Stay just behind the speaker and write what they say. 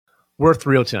We're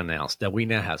thrilled to announce that we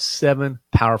now have 7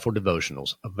 powerful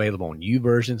devotionals available on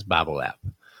YouVersion's Bible app.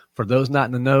 For those not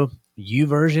in the know,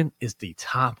 YouVersion is the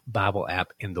top Bible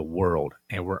app in the world,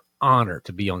 and we're honored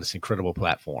to be on this incredible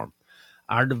platform.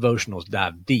 Our devotionals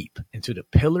dive deep into the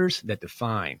pillars that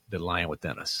define the lion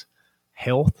within us: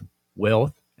 health,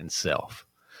 wealth, and self.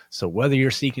 So whether you're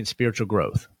seeking spiritual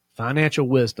growth, financial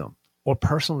wisdom, or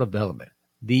personal development,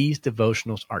 these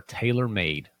devotionals are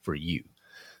tailor-made for you.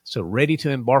 So ready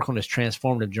to embark on this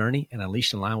transformative journey and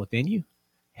unleash the lion within you?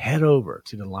 Head over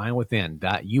to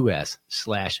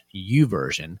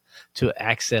thelionwithin.us/YouVersion to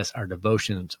access our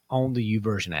devotions on the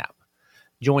YouVersion app.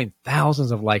 Join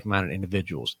thousands of like-minded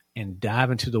individuals and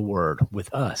dive into the Word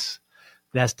with us.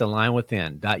 That's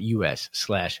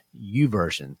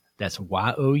thelionwithin.us/YouVersion. That's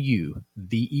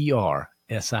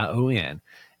YOUVERSION.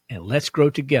 And let's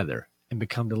grow together and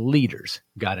become the leaders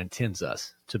God intends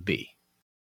us to be.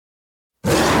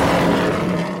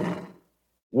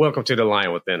 Welcome to The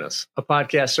Lion Within Us, a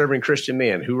podcast serving Christian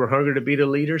men who are hungry to be the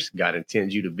leaders God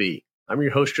intends you to be. I'm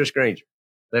your host, Chris Granger.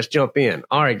 Let's jump in.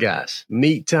 All right, guys,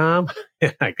 meat time.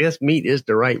 I guess meat is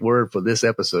the right word for this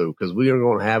episode because we are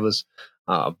going to have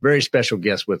a very special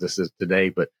guest with us today.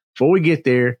 But before we get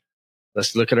there,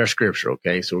 let's look at our scripture,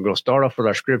 okay? So we're going to start off with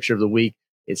our scripture of the week.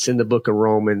 It's in the book of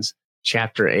Romans,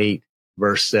 chapter 8,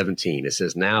 verse 17. It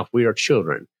says, "Now if we are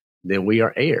children, then we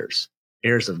are heirs,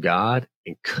 heirs of God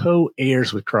and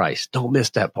co-heirs with Christ." Don't miss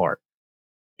that part.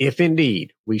 "If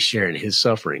indeed we share in his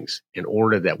sufferings, in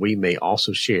order that we may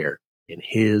also share in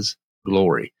his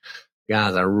glory."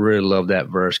 Guys, I really love that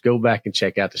verse. Go back and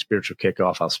check out the spiritual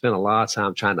kickoff. I'll spend a lot of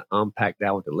time trying to unpack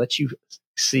that one to let you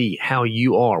see how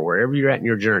you are, wherever you're at in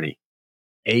your journey,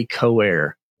 a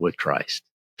co-heir with Christ.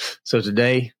 So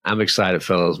today, I'm excited,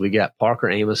 fellows. We got Parker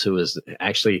Amos, who is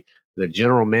actually the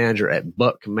general manager at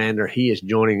Buck Commander. He is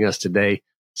joining us today.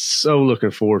 So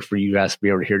looking forward for you guys to be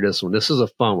able to hear this one. This is a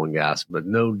fun one, guys, but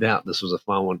no doubt this was a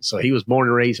fun one. So he was born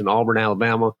and raised in Auburn,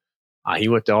 Alabama. He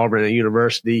went to Auburn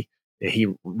University, and he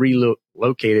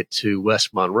relocated to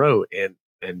West Monroe in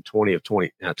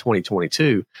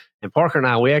 2022. And Parker and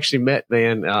I, we actually met,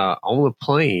 man, on the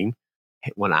plane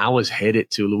when I was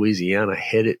headed to Louisiana,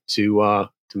 headed to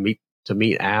meet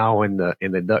Al and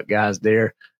the Duck guys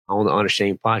there on the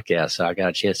Unashamed podcast. So I got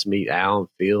a chance to meet Al and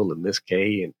Phil and Miss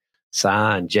Kay and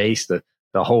Cy and Jace, the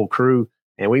whole crew,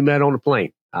 and we met on the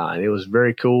plane. And it was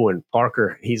very cool. And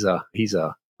Parker, he's a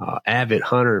avid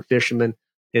hunter and fisherman.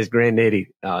 His granddaddy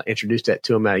introduced that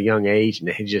to him at a young age, and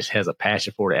he just has a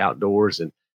passion for the outdoors.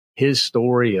 And his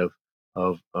story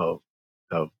of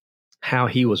how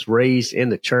he was raised in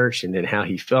the church, and then how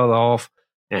he fell off,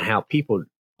 and how people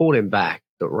pulled him back.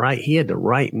 He had the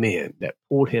right men that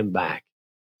pulled him back.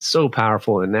 So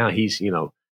powerful. And now he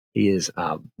is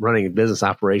running a business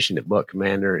operation at Buck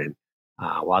Commander. And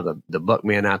while the Buck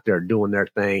men out there are doing their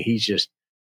thing, he is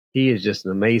just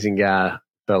an amazing guy,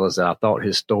 fellas. I thought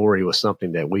his story was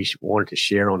something that we wanted to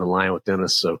share on The Lion Within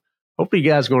Us. So hopefully you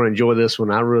guys are going to enjoy this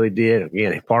one. I really did.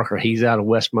 Again, Parker, he's out of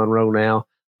West Monroe now.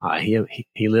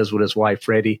 He lives with his wife,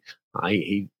 Freddie.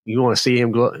 You want to see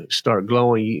him start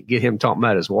glowing, you get him talking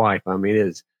about his wife. I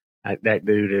mean, that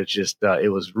dude is just,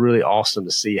 it was really awesome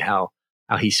to see how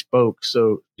he spoke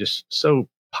so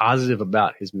positive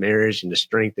about his marriage and the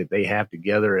strength that they have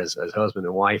together as husband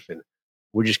and wife. And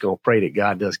we're just going to pray that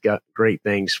God does great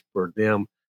things for them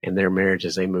and their marriage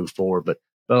as they move forward. But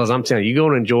fellas, I'm telling you, you're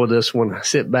going to enjoy this one.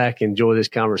 Sit back, enjoy this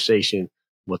conversation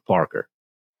with Parker.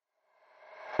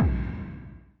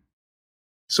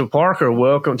 So Parker,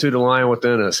 welcome to The Lion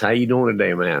Within Us. How you doing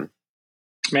today, man?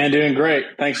 Man, doing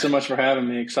great. Thanks so much for having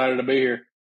me. Excited to be here.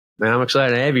 Man, I'm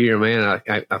excited to have you here, man.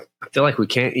 I feel like we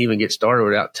can't even get started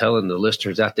without telling the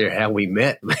listeners out there how we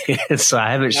met, man. So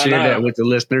I haven't shared that with the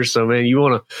listeners. So, man, you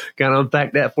want to kind of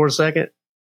unpack that for a second?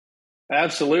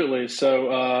 Absolutely.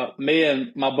 So me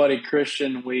and my buddy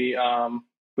Christian, we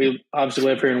obviously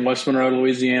live here in West Monroe,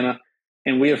 Louisiana,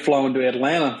 and we have flown to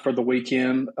Atlanta for the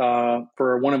weekend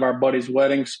for one of our buddies'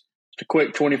 weddings. It's a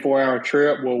quick 24-hour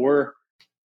trip. Well, we're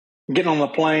getting on the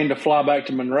plane to fly back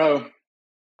to Monroe.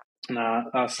 And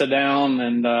I sit down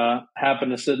and happen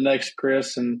to sit next to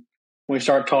Chris, and we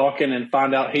start talking and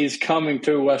find out he's coming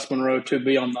to West Monroe to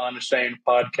be on the Unashamed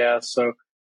podcast. So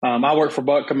I work for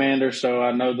Buck Commander, so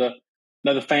I know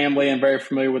the family and very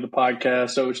familiar with the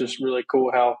podcast. So it's just really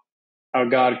cool how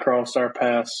God crossed our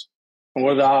paths. And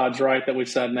what are the odds, right, that we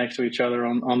sat next to each other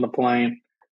on the plane?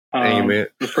 Amen.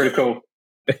 It's pretty cool.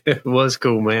 It was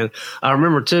cool, man. I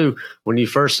remember, too, when you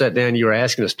first sat down, you were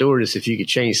asking the stewardess if you could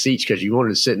change seats because you wanted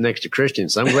to sit next to Christian.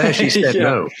 So I'm glad she said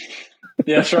no.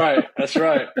 Yeah, that's right. That's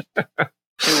right. Who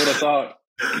would have thought?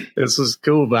 This was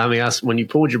cool, but I mean, when you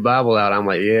pulled your Bible out, I'm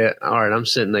like, yeah, all right, I'm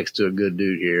sitting next to a good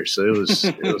dude here. So it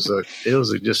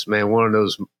was just, man, one of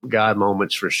those God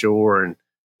moments for sure. And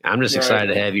I'm just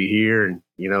excited to have you here. And,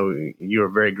 you know, you were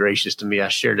very gracious to me. I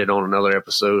shared it on another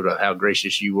episode of how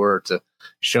gracious you were to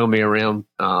show me around,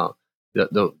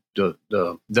 the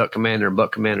Duck Commander and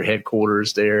Buck Commander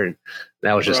headquarters there. And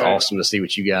that was just awesome to see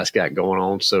what you guys got going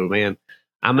on. So, man,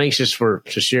 I'm anxious to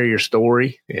share your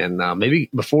story. And maybe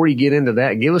before you get into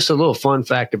that, give us a little fun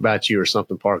fact about you or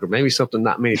something, Parker. Maybe something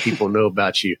not many people know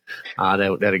about you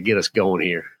that'll get us going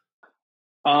here.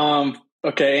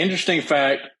 Okay, interesting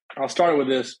fact. I'll start with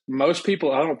this. Most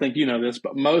people, I don't think you know this,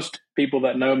 but most people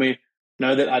that know me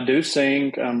know that I do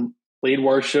sing, lead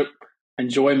worship,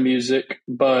 enjoy music.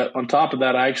 But on top of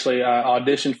that, I actually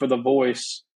auditioned for The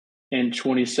Voice in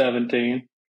 2017.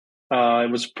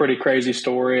 It was a pretty crazy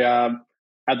story.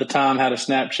 At the time had a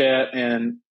Snapchat,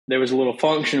 and there was a little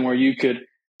function where you could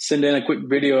send in a quick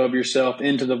video of yourself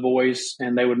into The Voice,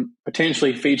 and they would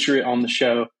potentially feature it on the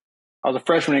show. I was a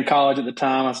freshman in college at the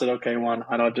time. I said, okay, why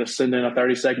not? I'll just send in a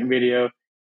 30-second video.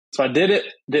 So I did it,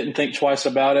 didn't think twice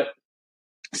about it.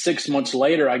 6 months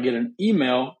later, I get an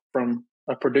email from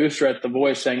a producer at The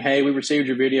Voice saying, hey, we received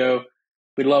your video.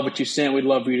 We love what you sent. We'd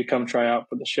love for you to come try out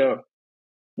for the show.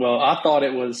 Well, I thought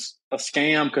it was a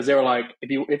scam because they were like, if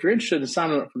you're interested in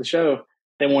signing up for the show,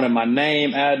 they wanted my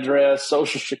name, address,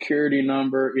 social security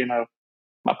number, you know,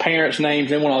 my parents' names,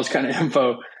 they want all this kind of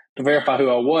info to verify who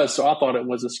I was. So I thought it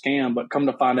was a scam, but come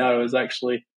to find out it was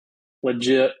actually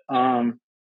legit.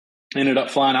 Ended up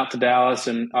flying out to Dallas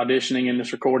and auditioning in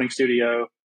this recording studio.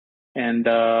 And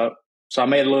so I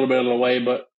made a little bit of the way,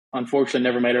 but unfortunately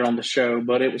never made it on the show.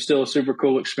 But it was still a super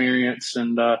cool experience.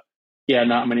 And yeah,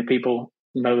 not many people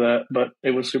know that, but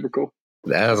it was super cool.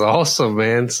 That was awesome,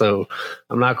 man. So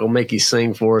I'm not going to make you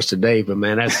sing for us today, but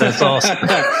man, that's awesome.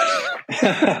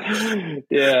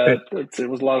 Yeah, it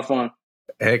was a lot of fun.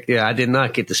 Heck yeah, I did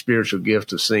not get the spiritual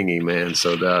gift of singing, man.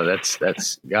 So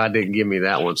that's God didn't give me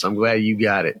that one. So I'm glad you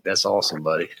got it. That's awesome,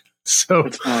 buddy. So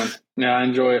it's fun. Yeah, I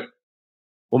enjoy it.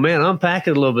 Well, man, unpack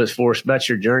it a little bit for us about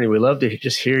your journey. We love to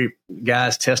just hear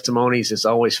guys' testimonies. It's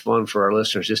always fun for our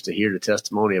listeners just to hear the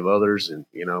testimony of others and,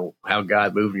 you know, how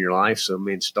God moved in your life. So, I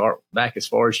mean, start back as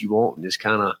far as you want and just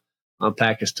kind of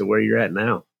unpack us to where you're at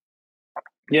now.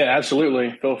 Yeah,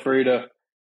 absolutely. Feel free to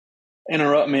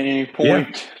interrupt me at any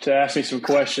point to ask me some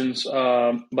questions.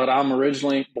 But I'm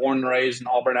originally born and raised in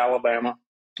Auburn, Alabama,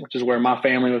 which is where my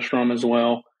family was from as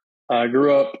well. I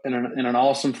grew up in an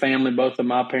awesome family. Both of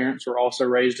my parents were also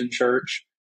raised in church.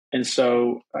 And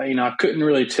so, you know, I couldn't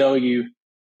really tell you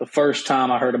the first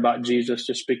time I heard about Jesus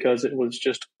just because it was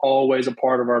just always a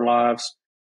part of our lives.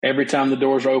 Every time the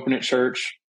doors were open at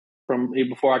church, from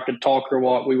even before I could talk or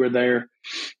walk, we were there.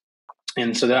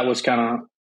 And so that was kind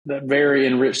of very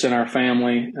enriched in our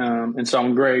family. And so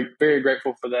I'm very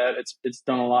grateful for that. It's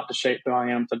done a lot to shape who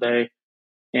I am today.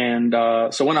 And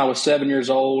so when I was 7 years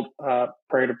old, I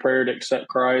prayed a prayer to accept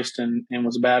Christ and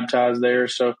was baptized there.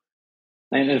 So,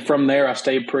 and from there, I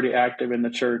stayed pretty active in the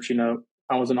church. You know,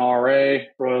 I was an RA,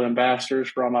 Royal Ambassadors,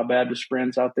 for all my Baptist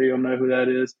friends out there. You'll know who that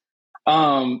is.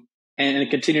 And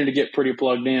continued to get pretty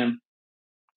plugged in.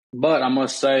 But I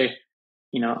must say,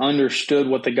 you know, understood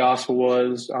what the gospel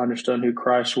was. I understood who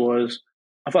Christ was.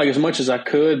 I feel like as much as I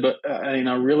could, but you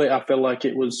know, really, I feel like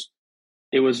it was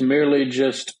merely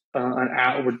just an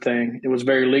outward thing. It was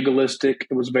very legalistic.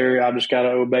 It was very, I just got to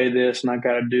obey this and I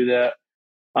got to do that.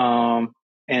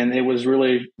 And it was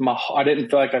really I didn't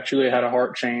feel like I truly had a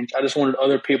heart change. I just wanted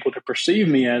other people to perceive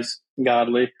me as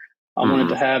godly. I wanted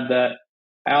to have that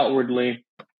outwardly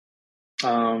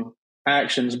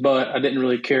actions, but I didn't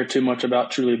really care too much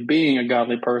about truly being a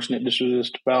godly person. It just was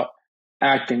just about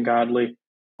acting godly.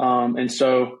 And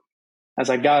so as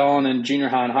I got on in junior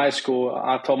high and high school,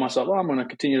 I told myself, well, I'm going to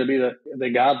continue to be the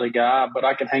godly guy, but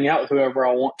I can hang out with whoever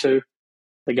I want to,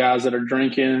 the guys that are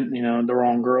drinking, you know, the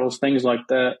wrong girls, things like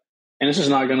that. And this is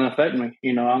not going to affect me.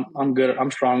 You know, I'm good.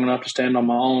 I'm strong enough to stand on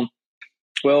my own.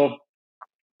 Well,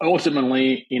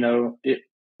 ultimately, you know,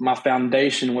 my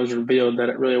foundation was revealed that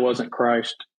it really wasn't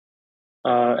Christ.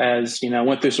 As, you know, I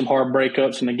went through some hard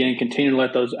breakups and again, continue to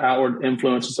let those outward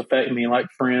influences affect me like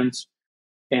friends.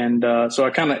 And so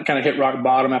I kind of hit rock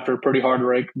bottom after a pretty hard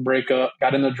breakup,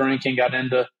 got into drinking, got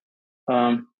into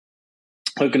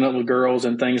hooking up with girls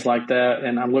and things like that.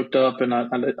 And I looked up and I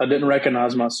didn't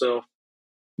recognize myself.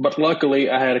 But luckily,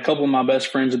 I had a couple of my best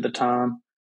friends at the time.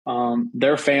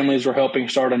 Their families were helping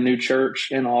start a new church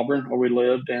in Auburn where we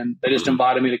lived. And they just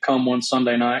invited me to come one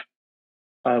Sunday night.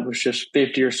 It was just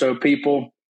 50 or so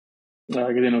people.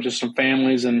 It was just some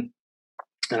families and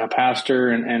a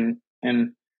pastor and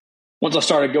once I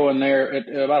started going there,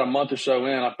 about a month or so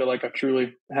in, I feel like I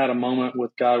truly had a moment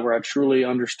with God where I truly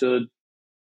understood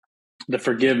the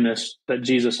forgiveness that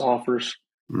Jesus offers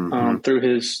through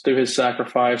his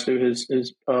sacrifice, through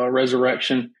his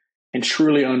resurrection, and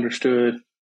truly understood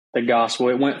the gospel.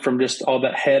 It went from just all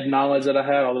that head knowledge that I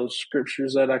had, all those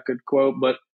scriptures that I could quote,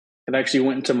 but it actually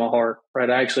went into my heart, right?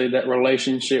 Actually, that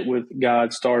relationship with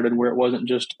God started where it wasn't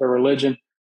just a religion,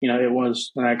 it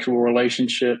was an actual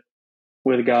relationship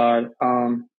with God.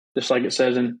 Just like it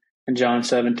says in John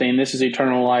 17, this is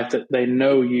eternal life, that they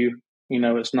know you.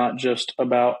 It's not just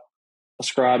about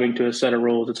ascribing to a set of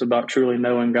rules. It's about truly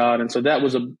knowing God. And so that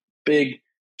was a big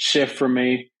shift for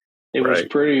me. It was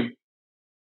pretty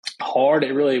hard.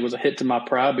 It really was a hit to my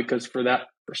pride, because for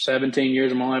 17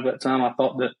 years of my life at that time, I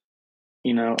thought that,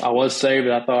 I was saved.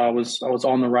 I thought I was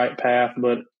on the right path,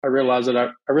 but I realized that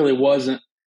I really wasn't.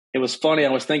 It was funny.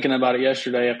 I was thinking about it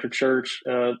yesterday after church.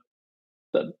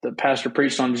 The pastor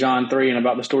preached on John 3 and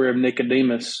about the story of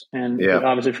Nicodemus. And you're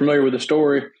obviously familiar with the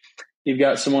story. You've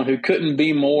got someone who couldn't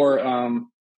be more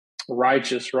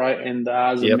righteous, right, in the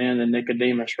eyes of men than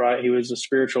Nicodemus, right? He was a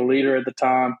spiritual leader at the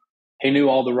time. He knew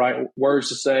all the right words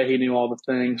to say. He knew all the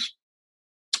things,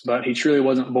 but he truly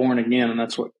wasn't born again. And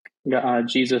that's what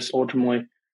Jesus ultimately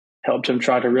helped him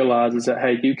try to realize, is that,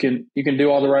 hey, you can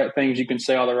do all the right things. You can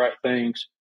say all the right things,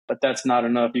 but that's not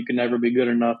enough. You can never be good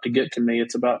enough to get to me.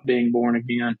 It's about being born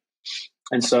again.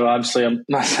 And so obviously I'm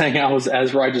not saying I was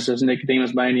as righteous as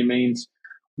Nicodemus by any means,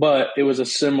 but it was a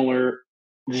similar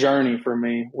journey for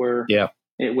me where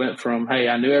it went from, hey,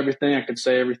 I knew everything, I could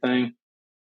say everything,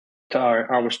 to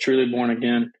I was truly born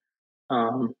again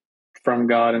from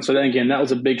God. And so then again, that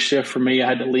was a big shift for me. I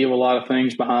had to leave a lot of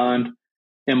things behind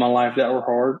in my life that were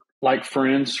hard, like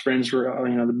friends. Friends were,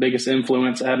 the biggest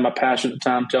influence. I had my pastor at the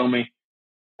time tell me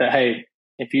that, hey,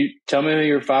 if you tell me who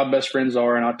your 5 best friends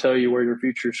are, and I'll tell you where your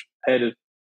future's headed.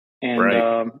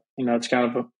 And, it's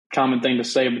kind of a common thing to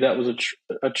say, but that was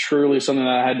a truly something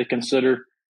that I had to consider.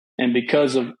 And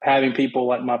because of having people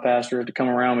like my pastor to come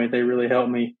around me, they really helped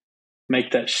me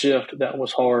make that shift. That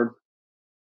was hard.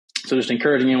 So just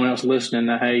encouraging anyone else listening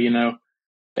that, hey,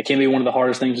 that can be one of the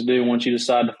hardest things to do once you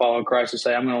decide to follow Christ, to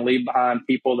say, I'm going to leave behind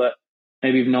people that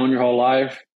maybe you've known your whole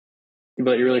life,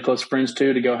 but you're really close friends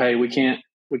to go, hey,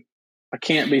 I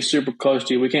can't be super close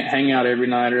to you. We can't hang out every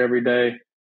night or every day.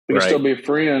 We can still be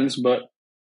friends, but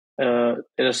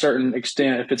at a certain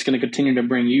extent, if it's going to continue to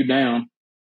bring you down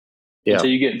until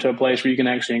you get into a place where you can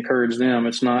actually encourage them,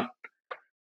 it's not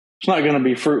going to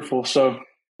be fruitful. So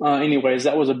anyways,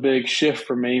 that was a big shift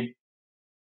for me.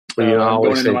 I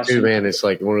always say too, man, it's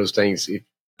like one of those things.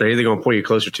 They're either going to pull you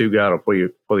closer to God or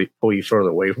pull you further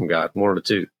away from God, one of the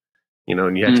two,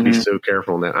 and you have to be so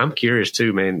careful on that. I'm curious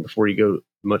too, man, before you go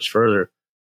much further.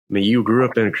 I mean, you grew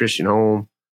up in a Christian home.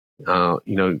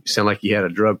 You sound like you had a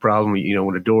drug problem.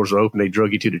 When the doors were open, they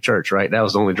drug you to the church, right? That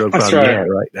was the only drug problem you had,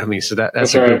 right? I mean, so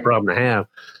that's a good problem to have.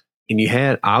 And you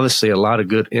had obviously a lot of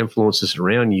good influences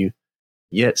around you,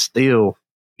 yet still,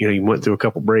 you went through a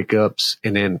couple breakups,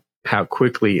 and then how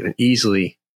quickly and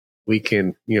easily we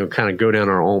can, kind of go down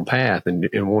our own path and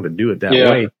want to do it that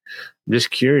way. I'm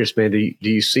just curious, man, do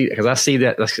you see, because I see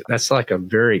that's like a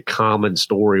very common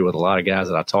story with a lot of guys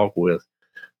that I talk with.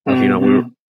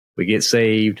 We get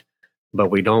saved, but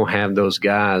we don't have those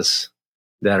guys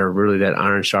that are really that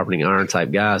iron sharpening iron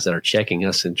type guys that are checking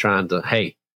us and trying to,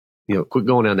 hey, quit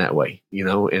going down that way,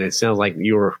 and it sounds like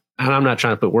and I'm not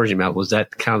trying to put words in your mouth. Was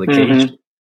that kind of the case?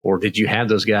 Or did you have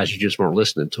those guys, you just weren't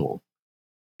listening to them?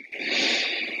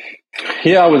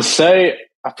 Yeah, I would say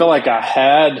I feel like I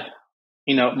had,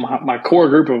 my core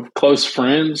group of close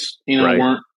friends,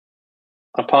 weren't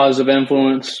a positive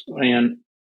influence.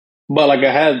 But like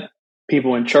I had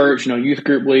people in church, youth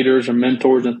group leaders or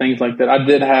mentors and things like that. I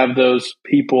did have those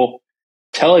people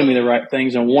telling me the right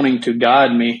things and wanting to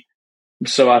guide me.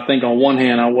 So I think on one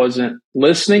hand, I wasn't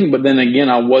listening, but then again,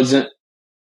 I wasn't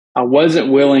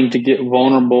willing to get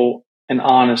vulnerable and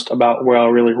honest about where I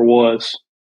really was.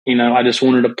 I just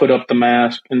wanted to put up the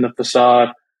mask and the facade.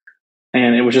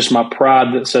 And it was just my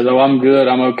pride that said, oh, I'm good.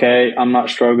 I'm okay. I'm not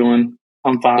struggling.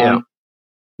 I'm fine. Yeah.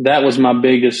 That was my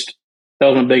biggest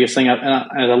thing. As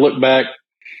I look back,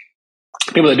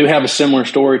 people that do have a similar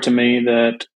story to me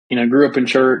that, grew up in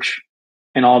church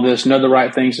and all this, know the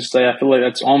right things to say. I feel like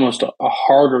that's almost a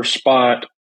harder spot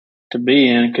to be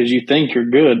in, because you think you're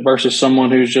good versus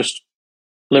someone who's just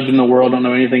lived in the world, don't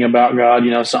know anything about God,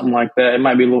 something like that. It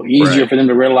might be a little easier for them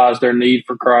to realize their need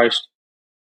for Christ.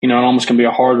 It almost can be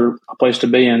a harder place to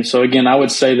be in. So again, I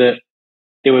would say that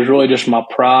it was really just my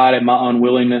pride and my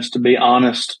unwillingness to be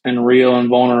honest and real and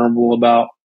vulnerable about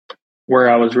where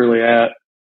I was really at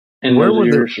in those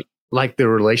years. like the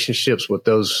relationships with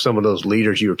some of those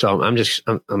leaders you were talking.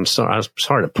 I'm sorry. I'm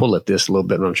sorry to pull at this a little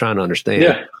bit, but I'm trying to understand.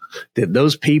 Yeah. Did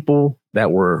those people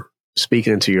that were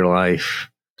speaking into your life,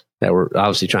 that were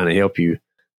obviously trying to help you,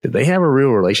 did they have a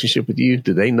real relationship with you?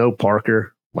 Did they know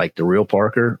Parker, like the real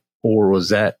Parker, or was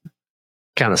that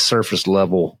kind of surface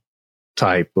level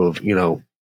type of,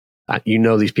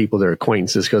 these people, they're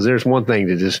acquaintances? Because there's one thing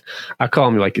to just, I call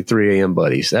them like your 3 a.m.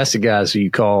 buddies. That's the guys who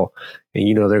you call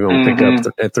and they're going to pick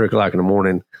up at 3 o'clock in the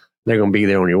morning. They're going to be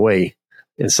there on your way.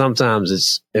 And sometimes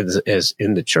it's as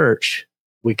in the church,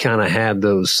 we kind of have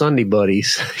those Sunday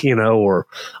buddies, or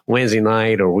Wednesday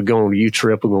night, or we're going on a U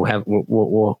trip. We're going to have,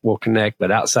 we'll connect.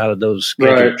 But outside of those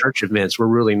scheduled church events, we're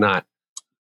really not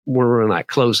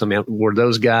close. I mean, were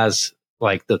those guys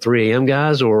like the 3 a.m.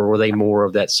 guys, or were they more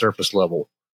of that surface level?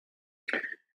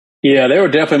 Yeah, they were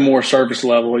definitely more surface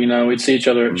level. We'd see each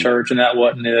other at church, and that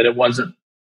wasn't it. It wasn't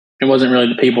really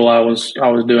the people I was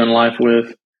doing life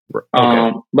with.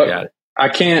 Okay. But I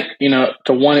can't,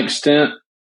 to one extent,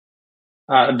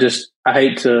 I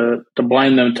hate to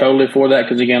blame them totally for that,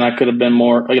 because again, I could have been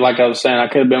more, like I was saying, I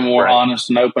could have been more honest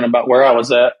and open about where I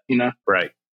was at.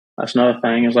 Right. That's another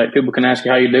thing. It's like people can ask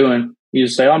you how you doing. You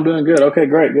just say, "Oh, I'm doing good." Okay,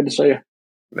 great, good to see you.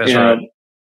 That's right.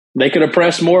 They could have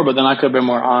pressed more, but then I could have been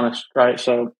more honest, right?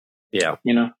 So yeah,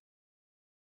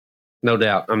 no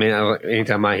doubt. I mean,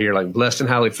 anytime I hear like blessed and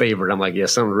highly favored, I'm like, yeah,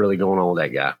 something's really going on with that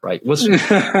guy, right? What's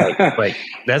like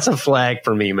that's a flag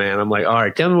for me, man. I'm like, all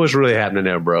right, tell me what's really happening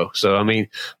there, bro. So I mean,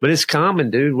 but it's common,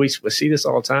 dude. We see this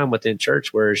all the time within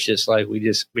church, where it's just like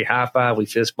we high five, we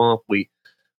fist bump, we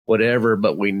whatever,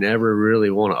 but we never really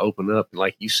want to open up. And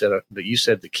like you said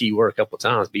the key word a couple of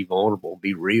times: be vulnerable,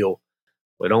 be real.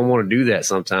 We don't want to do that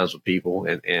sometimes with people,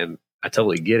 and I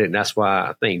totally get it. And that's why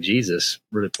I think Jesus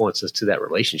really points us to that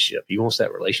relationship. He wants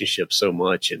that relationship so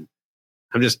much. And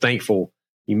I'm just thankful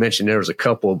you mentioned there was a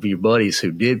couple of your buddies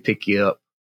who did pick you up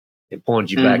and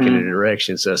point you back in the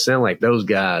direction. So it sounded like those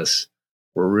guys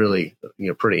were really,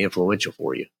 pretty influential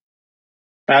for you.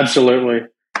 Absolutely.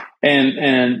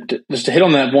 And just to hit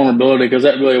on that vulnerability, because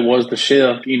that really was the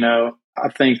shift. I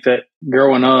think that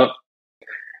growing up,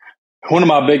 one of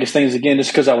my biggest things, again,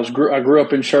 just because I grew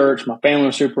up in church, my family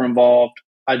was super involved.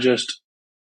 I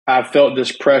felt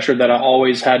this pressure that I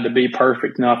always had to be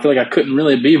perfect. Now I feel like I couldn't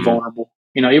really be vulnerable.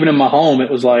 Even in my home, it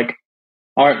was like,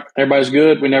 all right, everybody's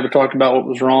good. We never talked about what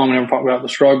was wrong. We never talked about the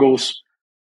struggles.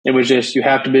 It was just, you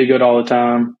have to be good all the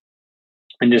time.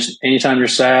 And just anytime you're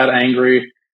sad,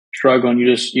 angry, struggling,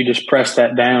 you just press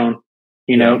that down,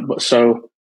 But so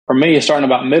for me, starting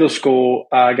about middle school,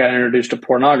 I got introduced to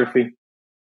pornography.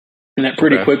 And that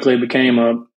pretty quickly became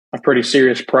a pretty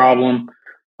serious problem.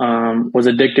 Was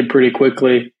addicted pretty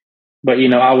quickly, but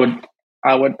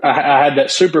I had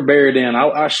that super buried in.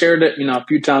 I shared it, a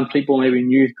few times, people maybe in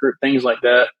youth group, things like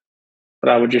that.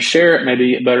 But I would just share it,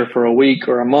 maybe get better for a week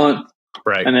or a month,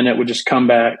 and then it would just come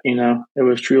back. It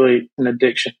was truly an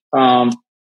addiction.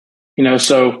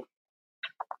 So,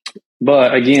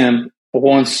 but again,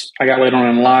 once I got later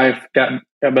on in life, got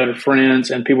better friends,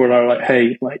 and people were like,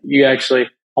 "Hey, like you actually."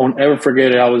 I won't ever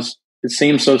forget it. It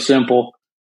seemed so simple,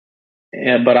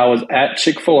 but I was at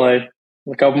Chick-fil-A,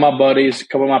 a couple of my buddies, a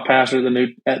couple of my pastors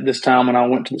at this time when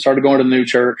I started going to the new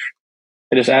church.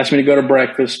 They just asked me to go to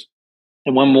breakfast.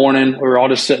 And one morning we were all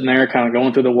just sitting there kind of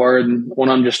going through the word. And one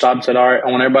of them just stopped and said, all right,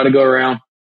 I want everybody to go around,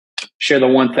 share the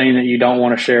one thing that you don't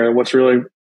want to share. What's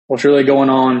really going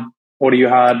on? What are you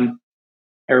hiding?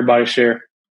 Everybody share.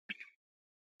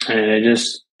 And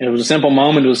it was a simple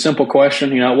moment. It was a simple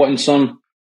question. It wasn't some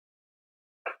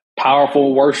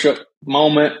powerful worship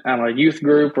moment at a youth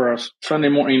group or a Sunday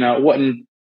morning. It wasn't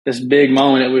this big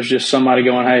moment. It was just somebody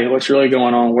going, hey, what's really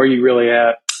going on? Where are you really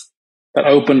at? That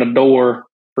opened the door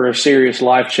for a serious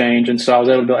life change. And so I was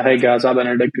able to be like, hey guys, I've been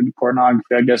addicted to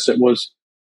pornography. I guess it was,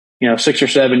 6 or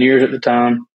 7 years at the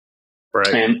time.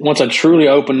 Right. And once I truly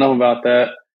opened up about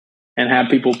that and had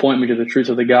people point me to the truth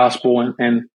of the gospel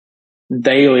and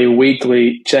daily,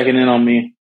 weekly checking in on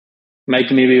me,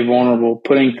 making me be vulnerable,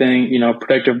 putting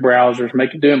protective browsers,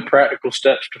 doing practical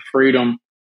steps to freedom,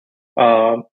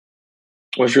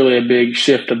 was really a big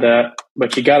shift of that.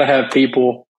 But you got to have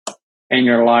people in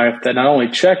your life that not only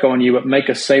check on you, but make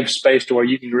a safe space to where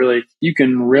you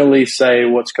can really say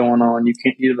what's going on.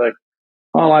 You're like,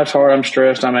 oh, life's hard. I'm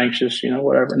stressed. I'm anxious,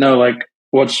 whatever. No, like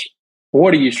what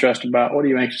are you stressed about? What are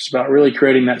you anxious about? Really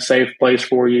creating that safe place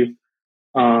for you.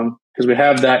 Because we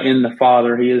have that in the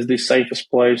Father. He is the safest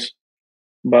place.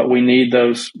 But we need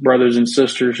those brothers and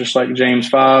sisters, just like James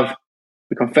 5.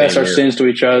 We confess our sins to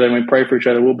each other and we pray for each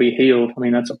other. We'll be healed. I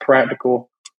mean, that's a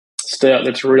practical step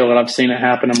that's real, that I've seen it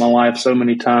happen in my life so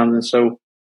many times. And so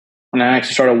when I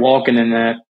actually started walking in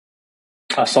that,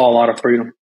 I saw a lot of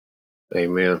freedom.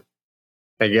 Amen.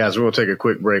 Hey, guys, we're going to take a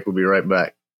quick break. We'll be right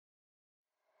back.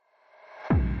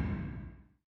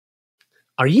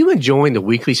 Are you enjoying the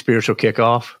weekly spiritual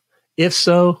kickoff? If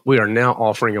so, we are now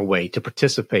offering a way to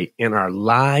participate in our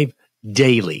live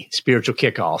daily spiritual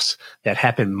kickoffs that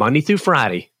happen Monday through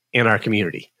Friday in our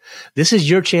community. This is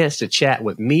your chance to chat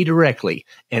with me directly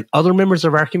and other members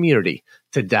of our community,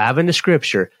 to dive into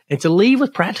scripture and to leave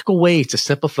with practical ways to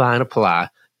simplify and apply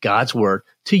God's word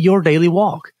to your daily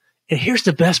walk. And here's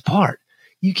the best part.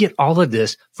 You get all of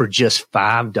this for just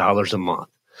 $5 a month.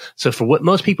 So for what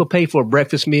most people pay for a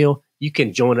breakfast meal, you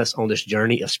can join us on this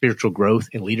journey of spiritual growth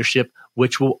and leadership,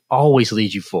 which will always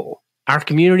lead you full. Our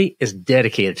community is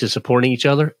dedicated to supporting each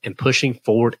other and pushing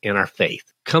forward in our faith.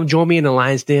 Come join me in the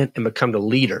Lion's Den and become the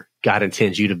leader God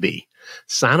intends you to be.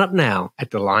 Sign up now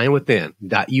at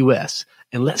thelionwithin.us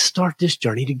and let's start this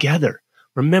journey together.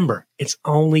 Remember, it's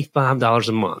only $5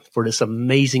 a month for this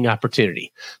amazing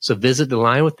opportunity. So visit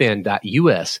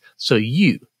thelionwithin.us so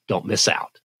you don't miss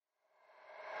out.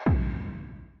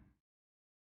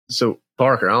 So,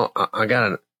 Parker, I got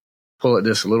to pull at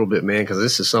this a little bit, man, because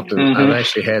this is something I've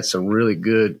actually had some really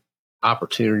good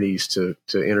opportunities to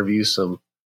interview some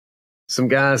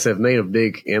guys that have made a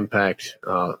big impact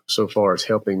so far as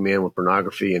helping men with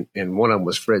pornography. And one of them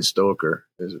was Fred Stoker.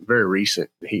 It's very recent.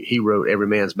 He wrote Every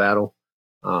Man's Battle.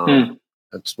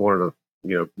 That's one of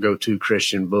the go-to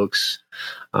Christian books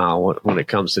when it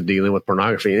comes to dealing with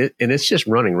pornography. And it's just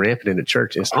running rampant in the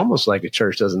church. It's almost like the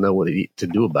church doesn't know what to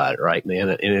do about it, right,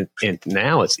 man? And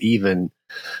now it's even,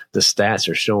 the stats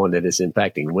are showing that it's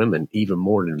impacting women even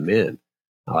more than men.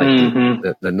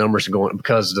 The numbers are going,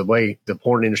 because the way the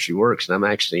porn industry works, and I'm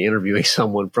actually interviewing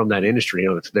someone from that industry.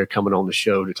 They're coming on the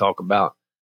show to talk about,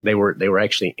 they were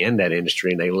actually in that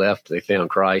industry and they left, they found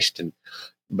Christ.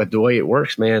 But the way it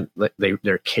works, man,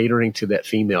 they're catering to that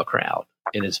female crowd.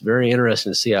 And it's very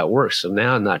interesting to see how it works. So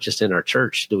now, not just in our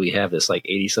church do we have this like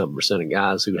 80-something% of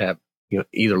guys who have,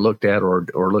 either looked at or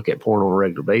look at porn on a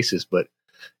regular basis, but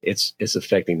it's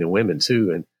affecting the women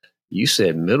too. And you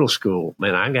said middle school,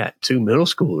 man, I got 2 middle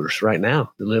schoolers right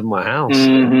now that live in my house.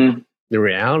 The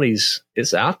reality's,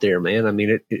 it's out there, man. I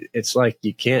mean, it's like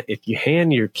you can't, if you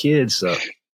hand your kids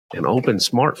an open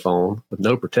smartphone with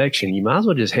no protection, you might as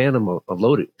well just hand them a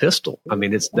loaded pistol. I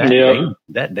mean, it's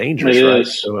that dangerous, right?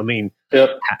 So, I mean,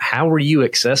 how were you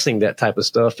accessing that type of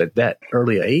stuff at that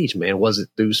early age, man? Was it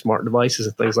through smart devices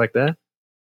and things like that?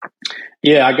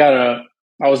 Yeah,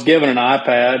 I was given an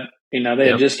iPad. They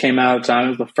had just came out at the time. It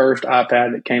was the first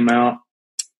iPad that came out.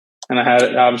 And I had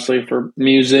it obviously for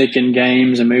music and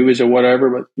games and movies or whatever.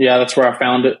 But yeah, that's where I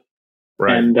found it.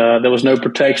 Right. And there was no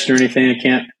protection or anything. I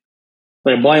can't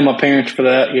blame my parents for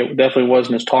that. It definitely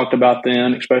wasn't as talked about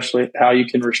then, especially how you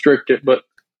can restrict it. But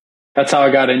that's how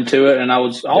I got into it. And I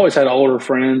always had older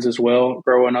friends as well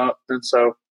growing up. And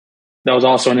so that was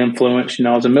also an influence.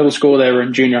 I was in middle school. They were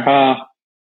in junior high.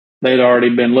 They'd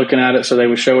already been looking at it, so they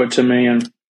would show it to me. And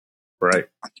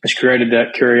it's created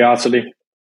that curiosity.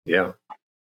 Yeah.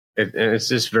 And it's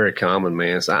just very common,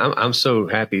 man. So I'm so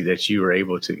happy that you were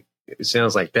able to. It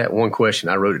sounds like that one question,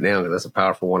 I wrote it down because that's a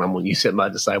powerful one. When you said my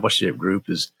discipleship group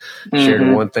is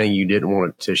sharing one thing you didn't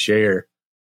want to share.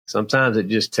 Sometimes it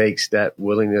just takes that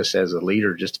willingness as a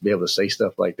leader just to be able to say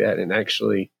stuff like that and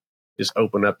actually just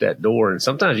open up that door. And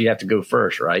sometimes you have to go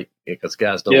first, right? Because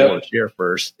guys don't want to share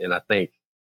first. And I think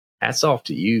hats off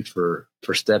to you for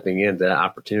stepping into that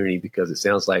opportunity, because it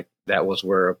sounds like that was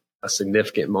where a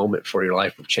significant moment for your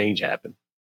life of change happened.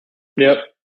 Yep.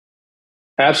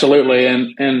 Absolutely.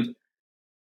 And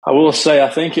I will say, I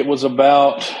think it was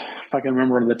about, if I can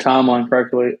remember the timeline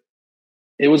correctly,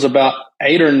 it was about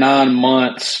 8 or 9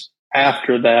 months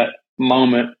after that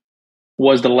moment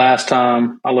was the last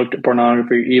time I looked at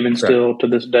pornography, even still to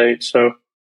this date. So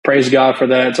praise God for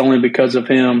that. It's only because of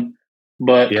him.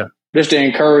 But just to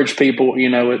encourage people,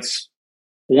 it's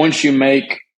once you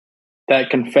make that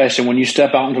confession, when you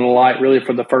step out into the light really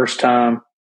for the first time,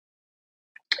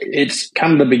 it's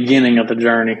kind of the beginning of the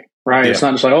journey, right? It's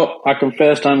not just like, oh, I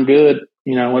confessed, I'm good.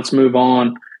 Let's move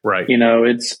on. Right.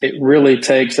 It really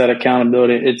takes that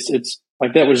accountability. It's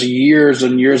like that was years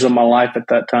and years of my life at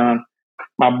that time.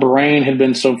 My brain had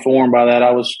been so formed by that.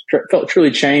 I felt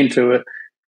truly chained to it.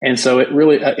 And so it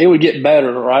would get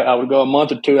better, right? I would go a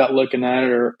month or two out looking at it,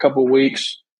 or a couple of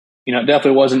weeks. It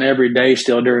definitely wasn't every day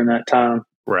still during that time.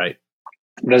 Right.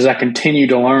 But as I continued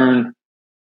to learn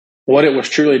what it was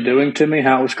truly doing to me,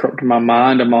 how it was corrupting my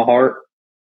mind and my heart,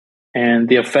 and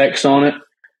the effects on it,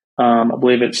 I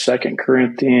believe it's 2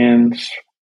 Corinthians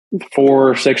 4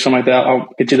 or 6, something like that. I'll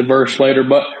get you the verse later,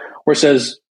 but where it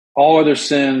says, all other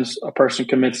sins a person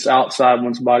commits outside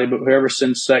one's body, but whoever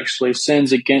sins sexually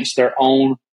sins against their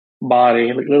own body.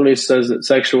 It literally says that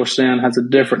sexual sin has a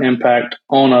different impact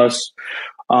on us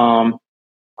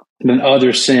than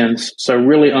other sins. So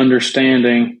really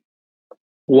understanding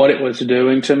what it was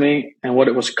doing to me and what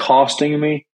it was costing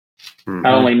me,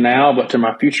 not only now, but to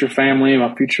my future family,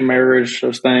 my future marriage,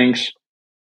 those things.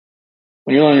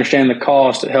 When you understand the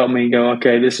cost, it helped me go,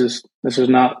 okay, this is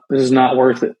not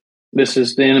worth it.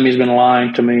 The enemy's been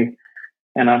lying to me,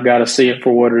 and I've got to see it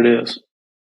for what it is.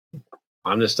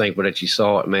 I'm just thankful that you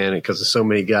saw it, man, because there's so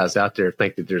many guys out there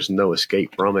think that there's no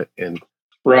escape from it. And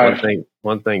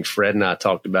one thing Fred and I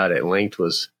talked about at length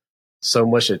was so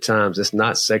much of the times it's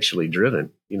not sexually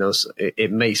driven. You know,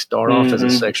 it may start off as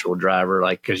a sexual driver,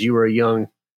 like because you were a young,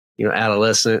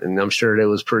 adolescent, and I'm sure that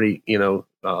was pretty,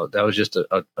 that was just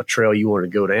a trail you wanted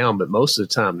to go down. But most of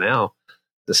the time now,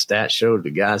 the stats show the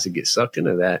guys that get sucked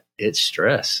into that, it's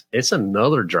stress. It's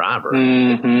another driver.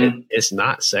 It's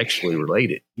not sexually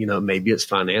related. Maybe it's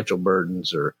financial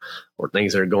burdens or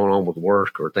things that are going on with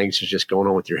work or things that's just going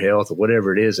on with your health or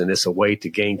whatever it is. And it's a way to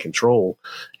gain control.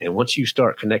 And once you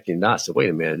start connecting dots, wait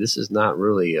a minute, this is not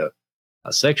really a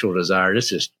sexual desire.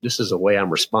 This is a way I'm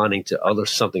responding to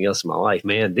something else in my life,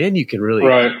 man. Then you can really,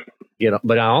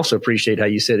 but I also appreciate how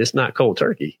you said it's not cold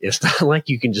turkey. It's not like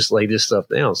you can just lay this stuff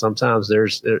down. Sometimes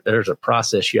there's a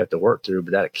process you have to work through,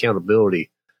 but that accountability,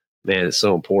 man, is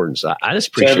so important. So I just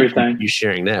appreciate you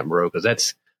sharing that, bro,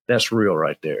 because that's real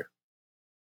right there.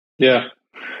 Yeah.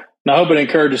 And I hope it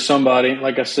encourages somebody,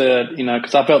 like I said,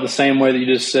 because I felt the same way that you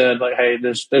just said, like, hey,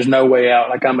 there's no way out.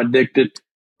 Like I'm addicted.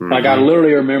 Like I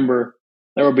literally remember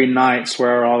there would be nights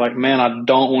where I'm like, man, I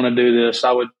don't want to do this.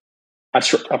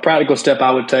 A practical step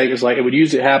I would take is like, it would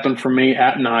usually happen for me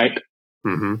at night.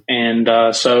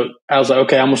 And so I was like,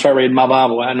 okay, I'm going to start reading my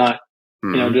Bible at night.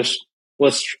 Just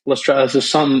let's try. This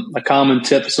is a common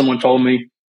tip that someone told me,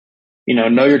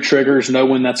 know your triggers, know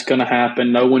when that's going to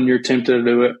happen, know when you're tempted to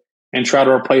do it, and try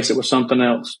to replace it with something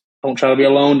else. Don't try to be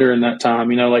alone during that time,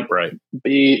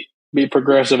 be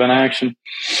progressive in action.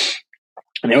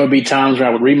 And there would be times where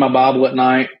I would read my Bible at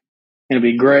night and it'd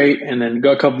be great. And then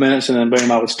go a couple minutes and then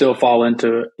boom, I would still fall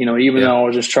into it. Even though I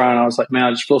was just trying, I was like, man,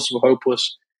 I just feel so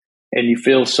hopeless and you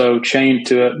feel so chained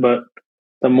to it. But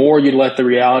the more you let the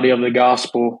reality of the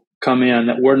gospel come in,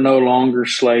 that we're no longer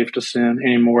slave to sin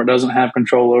anymore. It doesn't have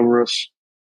control over us.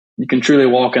 You can truly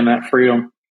walk in that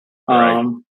freedom.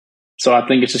 So I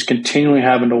think it's just continually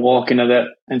having to walk into that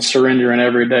and surrendering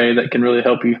every day that can really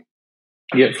help you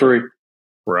get free.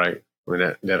 Right. I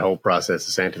mean, that whole process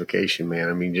of sanctification, man.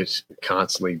 I mean, just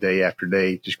constantly, day after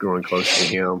day, just growing closer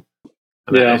to Him.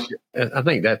 I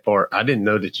think that part, I didn't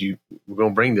know that you were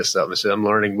going to bring this up. I said, I'm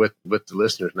learning with the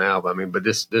listeners now. But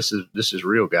this is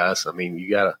real, guys. I mean,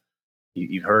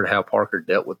 you've heard how Parker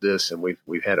dealt with this, and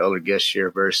we've had other guests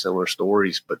share very similar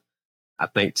stories. But I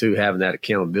think too, having that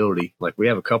accountability, like we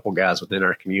have a couple guys within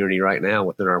our community right now,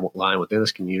 within our line within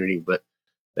this community, but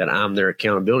that I'm their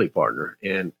accountability partner,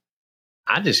 and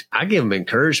I give them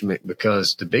encouragement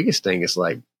because the biggest thing is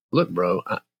like, look, bro,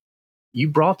 you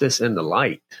brought this in the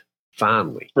light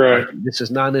finally. Right. Like, this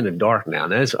is not in the dark now.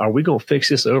 Are we going to fix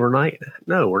this overnight?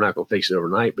 No, we're not going to fix it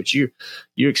overnight, but you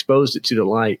exposed it to the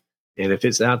light. And if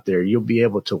it's out there, you'll be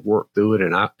able to work through it.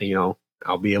 And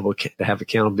I'll be able to have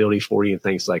accountability for you and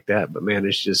things like that. But man,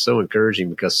 it's just so encouraging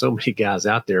because so many guys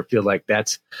out there feel like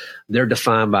they're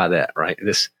defined by that, right?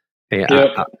 Hey,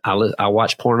 I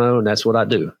watch porno and that's what I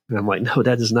do. And I'm like, no,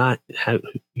 that is not how.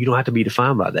 You don't have to be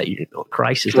defined by that.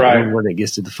 Christ is the only one that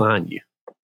gets to define you.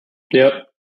 Yep,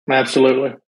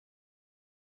 absolutely.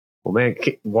 Well, man,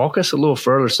 walk us a little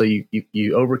further. So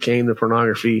you overcame the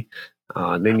pornography.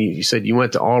 Then you said you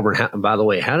went to Auburn. By the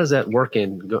way, how does that work?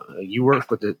 You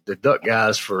worked with the Duck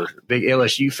guys for big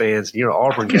LSU fans. And you're an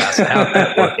Auburn guy. So how did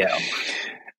that work out?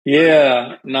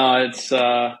 Yeah, no, it's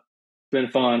been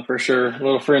fun for sure. A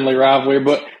little friendly rivalry,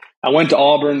 but I went to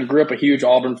Auburn, grew up a huge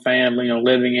Auburn fan,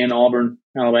 living in Auburn,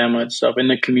 Alabama and stuff in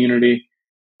the community.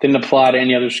 Didn't apply to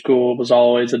any other school. Was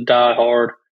always a diehard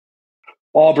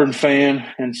Auburn fan.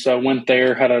 And so went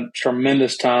there, had a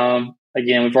tremendous time.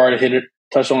 Again, we've already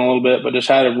touched on it a little bit, but just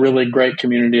had a really great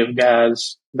community of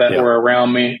guys that were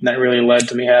around me. And that really led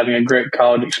to me having a great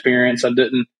college experience.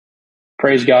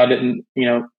 Praise God, didn't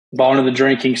fall into the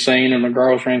drinking scene and the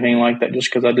girls or anything like that, just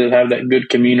because I did have that good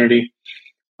community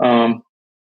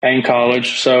in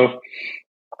college. So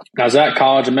I was at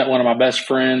college. I met one of my best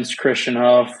friends, Christian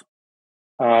Huff.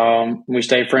 We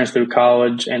stayed friends through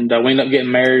college, and we ended up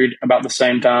getting married about the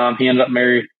same time. He ended up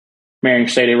marrying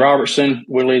Sadie Robertson,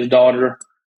 Willie's daughter.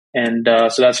 And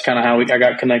so that's kind of how I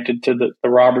got connected to the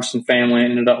Robertson family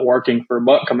and ended up working for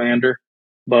Buck Commander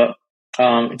But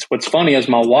it's what's funny is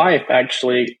my wife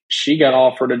actually, she got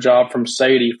offered a job from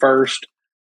Sadie first.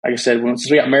 Like I said,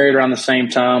 since we got married around the same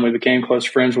time, we became close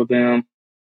friends with them.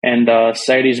 And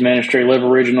Sadie's ministry, Live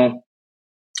Original,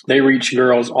 they reach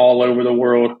girls all over the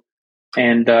world.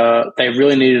 And they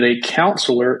really needed a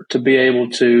counselor to be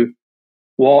able to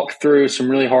walk through some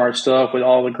really hard stuff with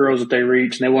all the girls that they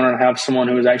reach. And they wanted to have someone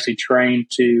who was actually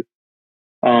trained to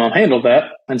handle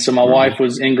that. And so my wife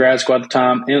was in grad school at the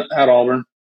time at Auburn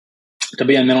to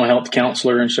be a mental health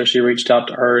counselor. And so she reached out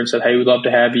to her and said, hey, we'd love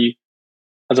to have you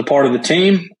as a part of the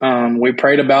team. We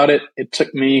prayed about it. It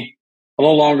took me a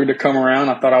little longer to come around.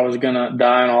 I thought I was going to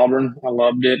die in Auburn. I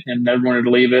loved it and never wanted to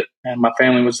leave it. And my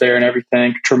family was there and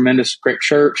everything. Tremendous, great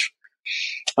church.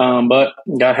 But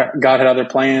God had other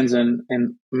plans, and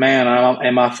man,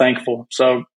 am I thankful.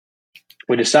 So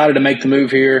we decided to make the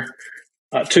move here,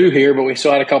 to here, but we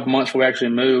still had a couple months before we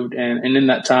actually moved. And in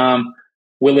that time,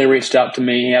 Willie reached out to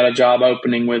me. He had a job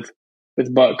opening with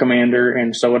Buck Commander.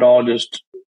 And so it all just,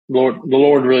 the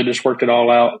Lord really just worked it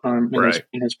all out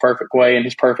in his perfect way and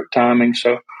his perfect timing.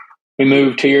 So we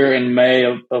moved here in May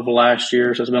of last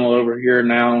year. So it's been a little over a year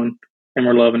now, and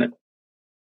we're loving it.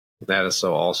 That is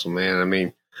so awesome, man. I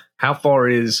mean, how far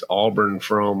is Auburn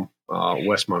from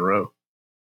West Monroe?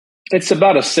 It's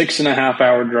about a 6.5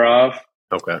 hour drive.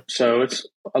 Okay. So it's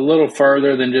a little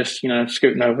further than just,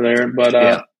 scooting over there, but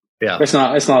yeah. It's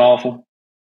not awful.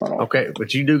 Okay,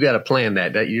 but you do got to plan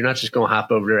that you're not just going to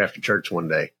hop over there after church one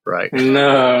day, right?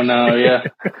 No, yeah.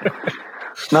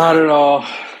 Not at all.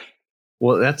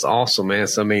 Well, that's awesome, man.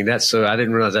 So, I mean, I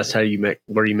didn't realize that's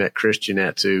where you met Christian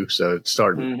at too. So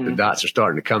the dots are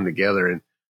starting to come together. And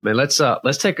man, let's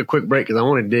take a quick break because I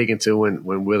want to dig into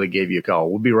when Willie gave you a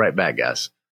call. We'll be right back, guys.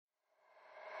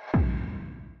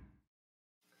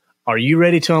 Are you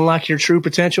ready to unlock your true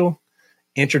potential?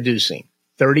 Introducing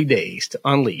 30 Days to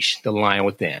Unleash the Lion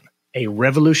Within, a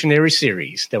revolutionary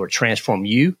series that will transform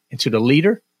you into the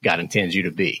leader God intends you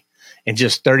to be. In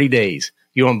just 30 days,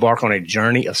 you'll embark on a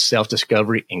journey of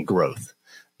self-discovery and growth.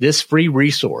 This free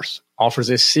resource offers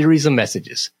a series of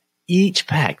messages, each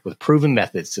packed with proven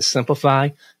methods to simplify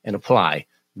and apply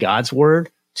God's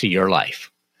word to your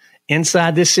life.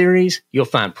 Inside this series, you'll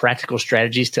find practical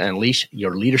strategies to unleash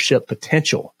your leadership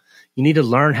potential. You need to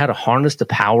learn how to harness the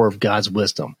power of God's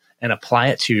wisdom and apply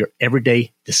it to your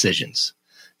everyday decisions.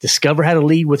 Discover how to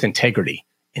lead with integrity,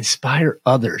 inspire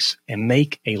others, and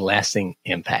make a lasting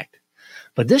impact.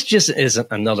 But this just isn't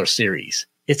another series.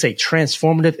 It's a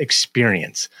transformative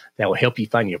experience that will help you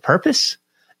find your purpose,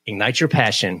 ignite your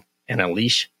passion, and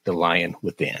unleash the lion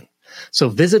within. So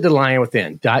visit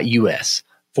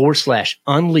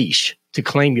thelionwithin.us/unleash to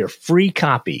claim your free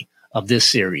copy of this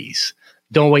series.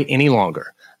 Don't wait any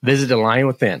longer. Visit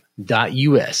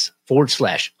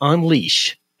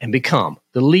thelionwithin.us/unleash and become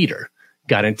the leader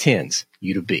God intends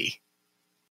you to be.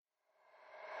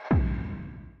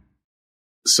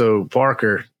 So,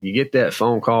 Parker, you get that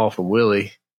phone call from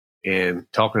Willie and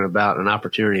talking about an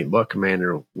opportunity at Buck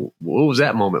Commander. What was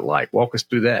that moment like? Walk us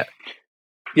through that.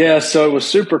 Yeah, so it was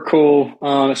super cool.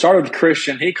 It started with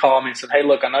Christian. He called me and said, hey,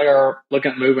 look, I know you're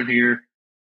looking at moving here,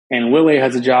 and Willie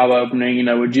has a job opening.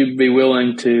 Would you be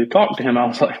willing to talk to him? I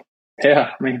was like,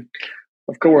 yeah, I mean,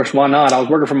 of course, why not? I was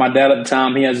working for my dad at the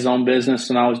time. He has his own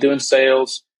business, and I was doing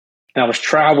sales, and I was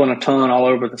traveling a ton all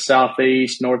over the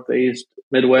Southeast, Northeast,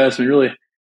 Midwest, and really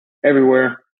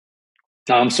everywhere.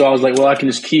 So I was like, well, I can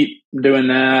just keep doing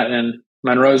that. And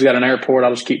Monroe's got an airport.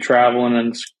 I'll just keep traveling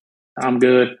and I'm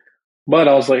good. But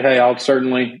I was like, hey, I'll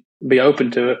certainly be open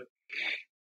to it.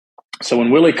 So when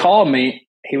Willie called me,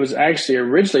 he was actually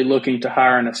originally looking to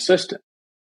hire an assistant.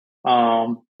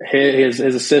 His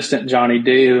assistant, Johnny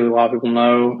D, who a lot of people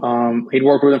know, he'd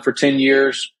worked with him for 10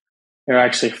 years. They're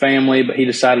actually family, but he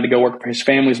decided to go work for his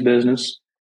family's business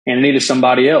and he needed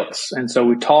somebody else. And so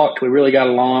we talked, we really got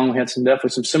along. We had definitely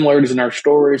some similarities in our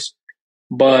stories,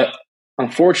 but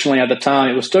unfortunately at the time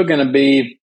it was still going to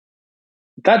be,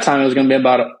 at that time it was going to be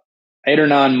about 8 or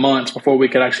 9 months before we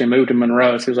could actually move to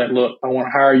Monroe. So he was like, look, I want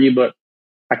to hire you, but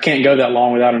I can't go that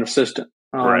long without an assistant.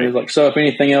 Right. He was like, so if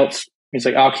anything else, he's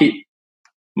like, I'll keep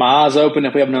my eyes open.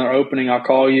 If we have another opening, I'll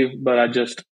call you. But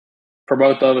for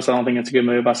both of us, I don't think it's a good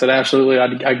move. I said, absolutely.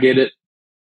 I get it.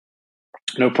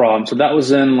 No problem. So that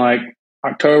was in like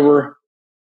October.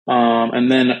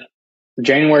 And then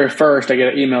January 1st, I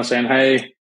get an email saying,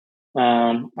 hey,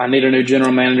 I need a new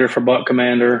general manager for Buck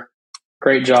Commander.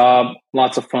 Great job.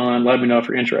 Lots of fun. Let me know if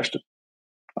you're interested.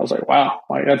 I was like, wow,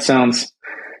 like that sounds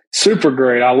super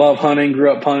great. I love hunting,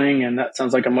 grew up hunting, and that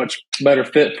sounds like a much better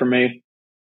fit for me.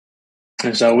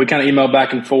 And so we kind of emailed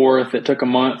back and forth. It took a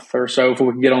month or so before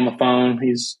we could get on the phone.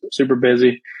 He's super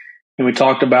busy. and we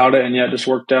talked about it, and yeah, it just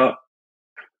worked out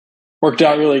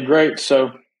really great.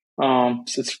 So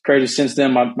it's crazy. Since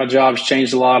then, my job's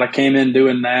changed a lot. I came in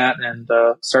doing that, and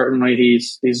certainly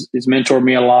he's mentored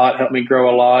me a lot, helped me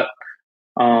grow a lot.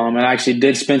 And I actually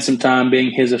did spend some time being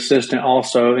his assistant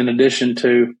also, in addition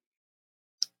to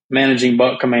managing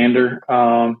Buck Commander.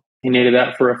 He needed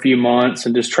that for a few months,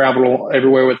 and just traveled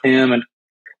everywhere with him and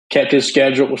kept his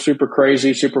schedule. It was super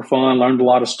crazy, super fun, learned a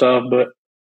lot of stuff, but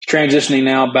transitioning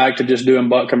now back to just doing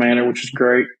Buck Commander, which is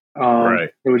great. Right.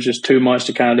 It was just too much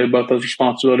to kind of do both those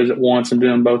responsibilities at once and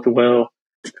doing both well.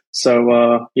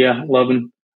 So, yeah,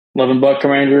 loving Buck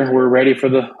Commander. We're ready for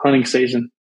the hunting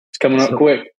season. It's coming up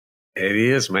quick. It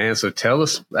is, man. So tell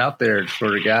us out there,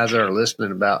 for the guys that are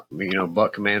listening, about,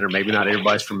 Buck Commander. Maybe not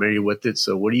everybody's familiar with it.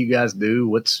 So what do you guys do?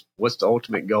 What's the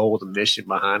ultimate goal, the mission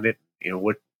behind it?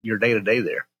 What your day-to-day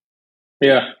there?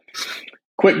 Yeah.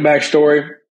 Quick backstory.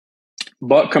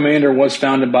 Buck Commander was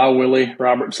founded by Willie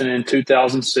Robertson in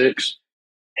 2006.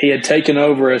 He had taken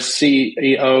over as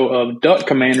CEO of Duck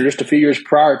Commander just a few years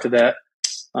prior to that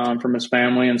from his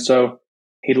family. And so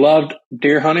he loved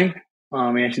deer hunting.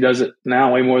 He actually does it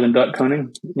now way more than duck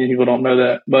hunting. Many people don't know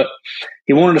that. But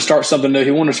he wanted to start something new.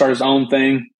 He wanted to start his own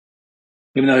thing,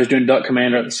 even though he was doing Duck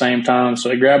Commander at the same time. So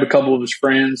he grabbed a couple of his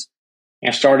friends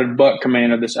and started Buck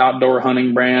Commander, this outdoor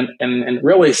hunting brand. And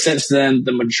really, since then,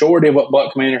 the majority of what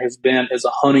Buck Commander has been is a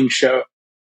hunting show.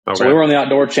 Okay. So we were on the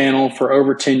Outdoor Channel for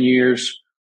over 10 years.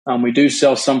 We do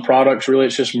sell some products. Really,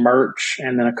 it's just merch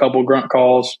and then a couple grunt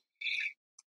calls.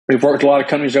 We've worked with a lot of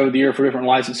companies over the year for different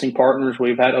licensing partners.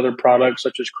 We've had other products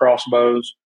such as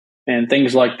crossbows and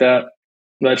things like that.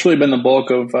 That's really been the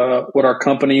bulk of what our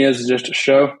company is just a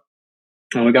show.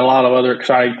 And we've got a lot of other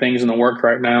exciting things in the work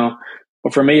right now.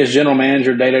 But for me as general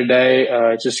manager day to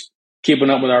day, just keeping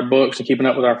up with our books and keeping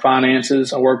up with our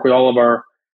finances. I work with all of our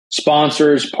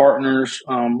sponsors, partners,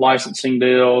 licensing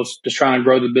deals, just trying to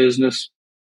grow the business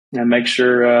and make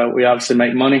sure we obviously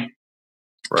make money,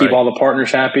 keep all the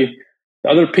partners happy. The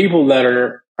other people that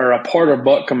are a part of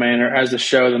Buck Commander as the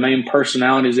show, the main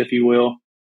personalities, if you will,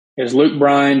 is Luke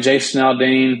Bryan, Jason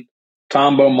Aldean,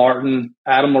 Tombo Martin,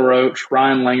 Adam LaRoche,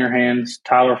 Ryan Langerhans,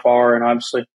 Tyler Farr, and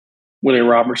obviously Willie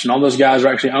Robertson. All those guys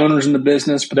are actually owners in the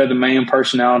business, but they're the main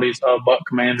personalities of Buck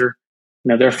Commander.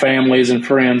 Their families and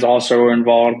friends also are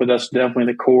involved, but that's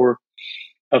definitely the core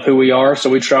of who we are.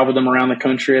 So we travel them around the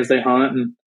country as they hunt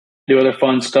and do other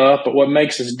fun stuff. But what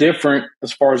makes us different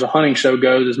as far as a hunting show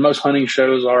goes is most hunting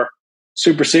shows are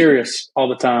super serious all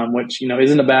the time, which,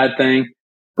 isn't a bad thing.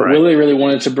 But Willie really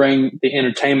wanted to bring the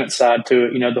entertainment side to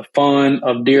it, the fun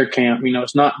of deer camp.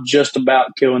 It's not just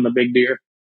about killing the big deer.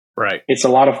 Right. It's a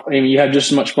lot of, you have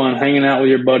just as much fun hanging out with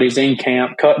your buddies in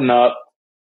camp, cutting up,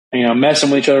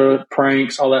 messing with each other,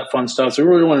 pranks, all that fun stuff. So we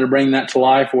really wanted to bring that to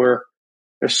life where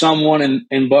there's someone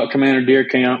in Buck Commander deer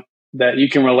camp that you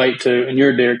can relate to in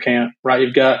your deer camp, right?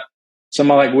 You've got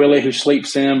somebody like Willie who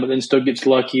sleeps in, but then still gets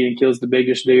lucky and kills the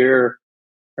biggest deer,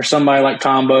 or somebody like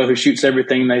Tombo who shoots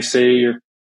everything they see, or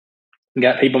you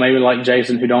got people maybe like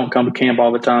Jason who don't come to camp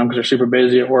all the time because they're super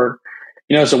busy at work.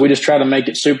 So we just try to make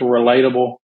it super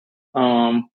relatable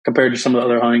compared to some of the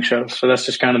other hunting shows. So that's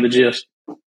just kind of the gist.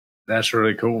 That's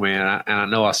really cool, man. I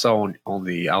know I saw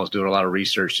I was doing a lot of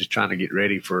research just trying to get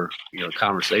ready for,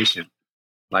 conversation.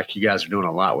 Like you guys are doing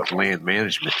a lot with land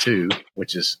management too,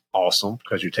 which is awesome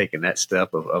because you're taking that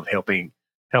step of helping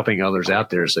others out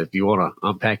there. So if you want to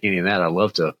unpack any of that, I'd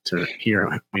love to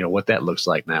hear, what that looks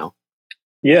like now.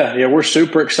 Yeah, we're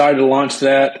super excited to launch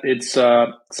that. It's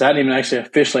hadn't even actually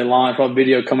officially launched. We'll have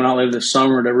video coming out later this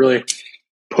summer to really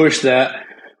push that.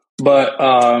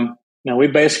 But we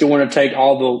basically want to take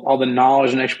all the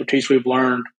knowledge and expertise we've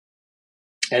learned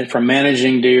from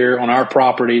managing deer on our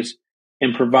properties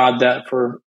and provide that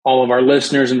for all of our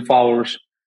listeners and followers.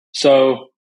 So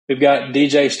we've got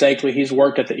DJ Stakely. He's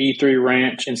worked at the E3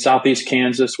 Ranch in Southeast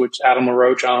Kansas, which Adam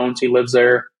LaRoche owns. He lives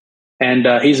there. And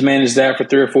he's managed that for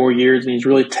 3 or 4 years, and he's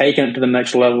really taken it to the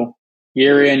next level.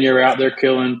 Year in, year out, they're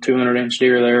killing 200-inch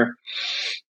deer there.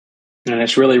 And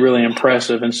it's really, really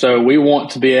impressive. And so we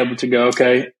want to be able to go,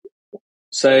 okay,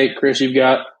 say, Chris, you've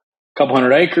got a couple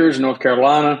hundred acres in North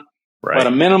Carolina. Right. But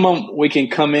a minimum, we can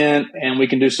come in and we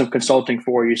can do some consulting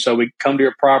for you. So we come to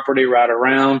your property, ride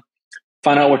around,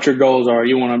 find out what your goals are.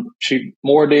 You want to shoot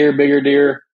more deer, bigger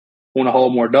deer, want to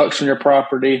hold more ducks on your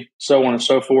property, so on and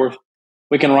so forth.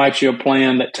 We can write you a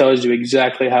plan that tells you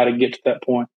exactly how to get to that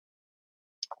point.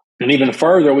 And even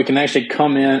further, we can actually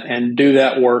come in and do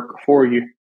that work for you.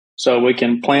 So we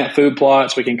can plant food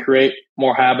plots, we can create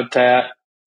more habitat,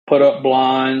 put up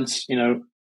blinds,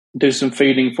 do some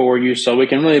feeding for you. So we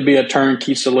can really be a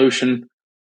turnkey solution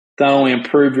not only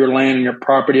improve your land and your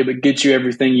property, but get you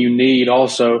everything you need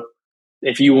also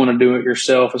if you want to do it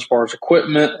yourself as far as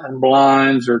equipment and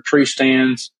blinds or tree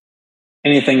stands,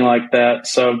 anything like that.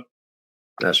 So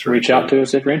that's really reach out to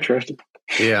us if you're interested.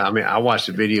 Yeah, I mean, I watched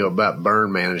a video about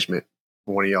burn management,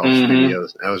 one of y'all's Mm-hmm.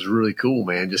 videos. That was really cool,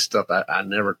 man. Just stuff I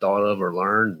never thought of or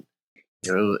learned.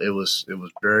 You know, it was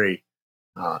very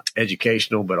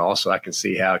educational, but also I can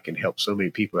see how it can help so many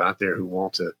people out there who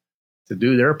want to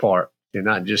do their part and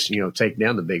not just, you know, take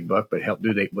down the big buck, but help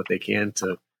do what they can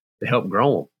to help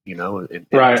grow them, you know, and take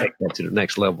that to the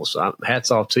next level. So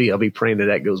hats off to you. I'll be praying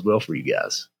that goes well for you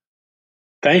guys.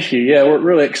 Thank you. Yeah, we're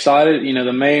really excited. You know,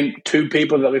 the main two type of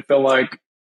people that we feel like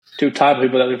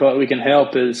we can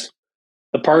help is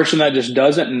the person that just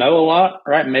doesn't know a lot,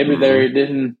 right? Maybe they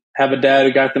didn't have a dad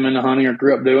who got them into hunting or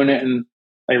grew up doing it, and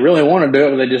they really want to do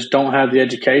it, but they just don't have the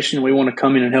education. We want to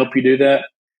come in and help you do that.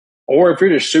 Or if you're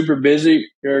just super busy,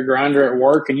 you're a grinder at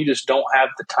work, and you just don't have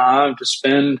the time to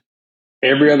spend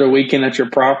every other weekend at your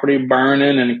property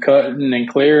burning and cutting and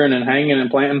clearing and hanging and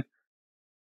planting,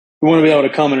 we want to be able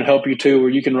to come in and help you too, where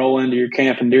you can roll into your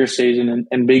camp and deer season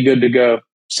and be good to go.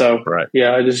 So,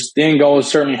 yeah, the end goal is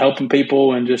certainly helping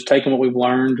people and just taking what we've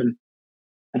learned and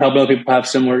helping other people have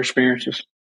similar experiences.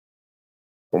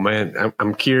 Well, man,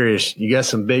 I'm curious. You got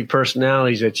some big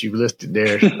personalities that you listed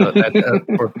there as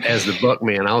the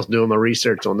Buckman. I was doing my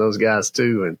research on those guys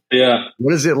too. And yeah,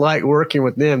 what is it like working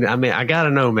with them? I mean, I got to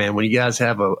know, man, when you guys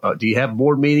have do you have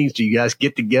board meetings? Do you guys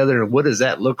get together? And what does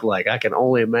that look like? I can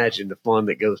only imagine the fun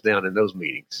that goes down in those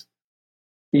meetings.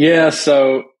 Yeah,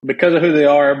 so because of who they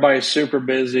are, everybody's super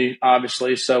busy,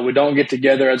 obviously. So we don't get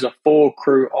together as a full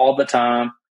crew all the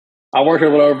time. I worked here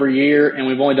a little over a year, and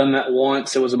we've only done that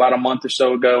once. It was about a month or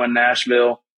so ago in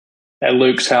Nashville at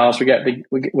Luke's house. We had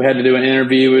to do an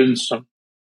interview and some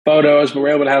photos, but we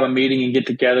were able to have a meeting and get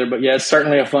together. But yeah, it's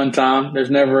certainly a fun time. There's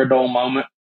never a dull moment,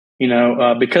 you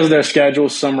know, because of their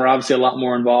schedules. Some are obviously a lot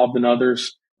more involved than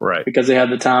others, right? Because they have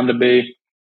the time to be.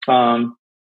 Yeah,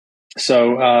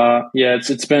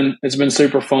 it's been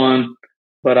super fun.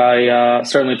 But I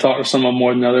certainly talk to some of them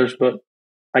more than others. But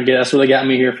I guess that's what they got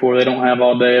me here for. They don't have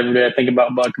all day, every day. I think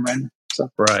about Buck Commander. So.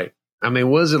 Right. I mean,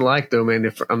 what is it like though, man?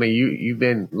 You've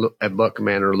been at Buck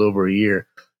Commander a little over a year.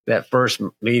 That first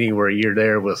meeting where you're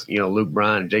there with, you know, Luke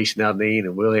Bryan and Jason Aldean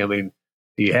and Willie. I mean,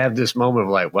 do you have this moment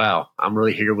of like, wow, I'm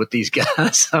really here with these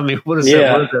guys? I mean, what does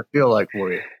that feel like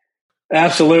for you?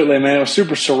 Absolutely, man. It was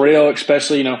super surreal,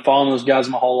 especially, you know, following those guys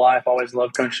my whole life. I always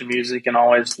loved country music and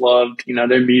always loved, you know,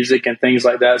 their music and things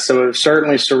like that. So it was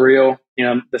certainly surreal. You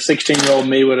know, the 16-year-old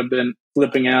me would have been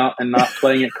flipping out and not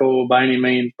playing it cool by any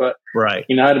means. But,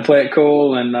 you know, I had to play it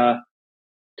cool and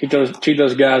treat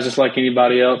those guys just like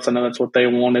anybody else. I know that's what they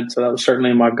wanted. So that was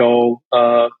certainly my goal,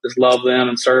 just love them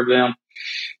and serve them.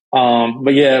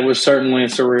 But, yeah, it was certainly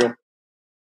surreal.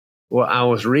 Well, I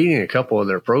was reading a couple of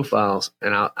their profiles,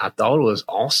 and I thought it was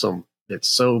awesome that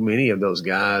so many of those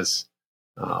guys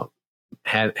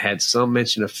had some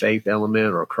mention of faith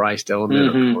element or Christ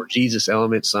element or Jesus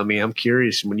element. So, I mean, I'm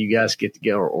curious when you guys get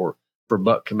together or for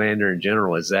Buck Commander in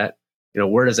general, is that, you know,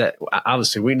 where does that –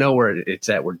 obviously we know where it's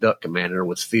at with Duck Commander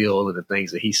with Phil and the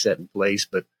things that he set in place,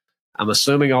 but I'm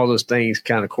assuming all those things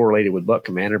kind of correlated with Buck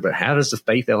Commander. But how does the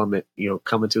faith element, you know,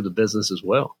 come into the business as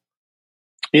well?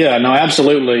 Yeah, no,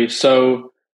 absolutely.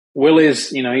 So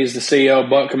Willie's, you know, he's the CEO of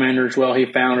Buck Commander as well.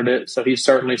 He founded it. So he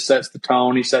certainly sets the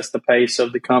tone. He sets the pace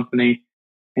of the company.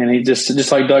 And he just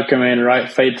like Duck Commander,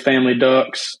 right? Faith Family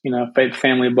Ducks, you know, Faith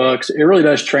Family Bucks. It really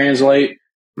does translate.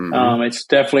 It's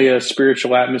definitely a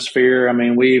spiritual atmosphere. I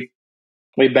mean, we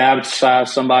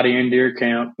baptized somebody in deer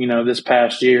camp, you know, this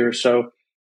past year. So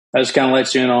that just kind of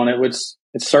lets you in on it. It's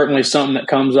certainly something that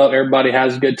comes up. Everybody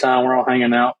has a good time. We're all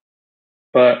hanging out.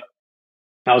 But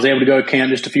I was able to go to camp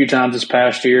just a few times this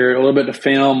past year, a little bit to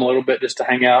film, a little bit just to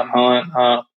hang out and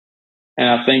hunt. And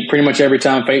I think pretty much every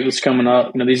time Faith was coming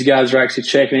up, you know, these guys are actually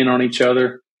checking in on each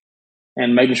other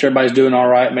and making sure everybody's doing all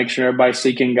right, making sure everybody's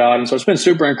seeking God. And so it's been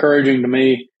super encouraging to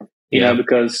me, you know,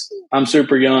 because I'm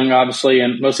super young, obviously,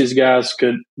 and most of these guys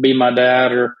could be my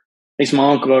dad or at least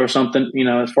my uncle or something, you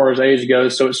know, as far as age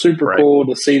goes. So it's super cool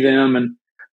to see them and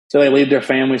see how they lead their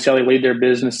families, how they lead their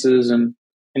businesses and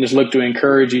just look to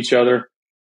encourage each other.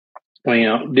 Well, you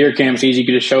know, deer camp's easy. You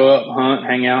can just show up, hunt,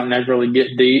 hang out, and never really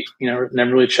get deep, you know,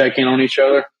 never really check in on each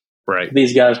other. Right.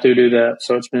 These guys do that.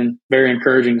 So it's been very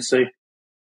encouraging to see.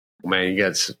 Man, you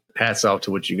got hats off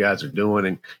to what you guys are doing.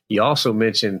 And you also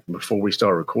mentioned before we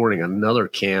started recording another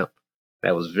camp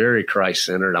that was very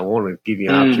Christ-centered. I want to give you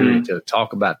an opportunity to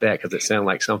talk about that because it sounded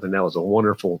like something that was a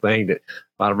wonderful thing that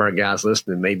a lot of our guys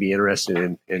listening may be interested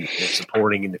in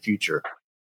supporting in the future.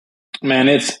 Man,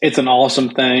 it's an awesome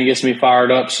thing. It gets me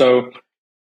fired up. So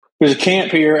there's a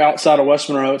camp here outside of West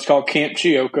Monroe. It's called Camp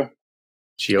Chioka.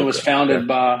 It was founded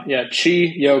by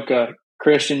Chioka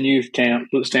Christian Youth Camp.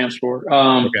 What it stands for.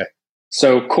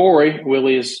 So Corey,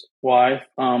 Willie's wife,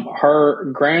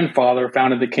 her grandfather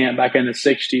founded the camp back in the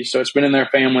 '60s. So it's been in their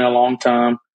family a long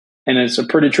time, and it's a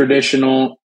pretty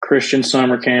traditional Christian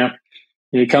summer camp.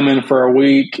 You come in for a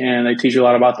week, and they teach you a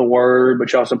lot about the Word,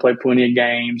 but you also play plenty of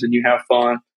games, and you have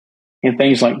fun and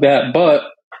things like that. But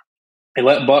they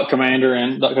let Duck Commander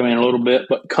a little bit,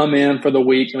 but come in for the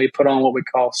week, and we put on what we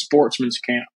call Sportsman's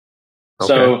Camp. Okay.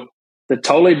 So the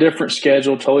totally different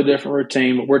schedule, totally different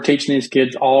routine, but we're teaching these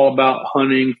kids all about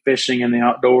hunting, fishing, and the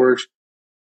outdoors.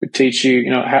 We teach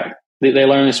you, how they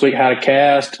learn this week how to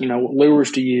cast, what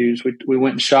lures to use. We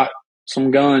went and shot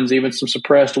some guns, even some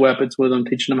suppressed weapons with them,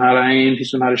 teaching them how to aim,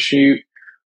 teaching them how to shoot,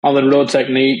 all the real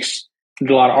techniques. We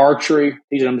do a lot of archery,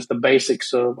 teaching them just the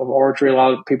basics of archery. A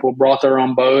lot of people brought their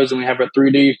own bows, and we have a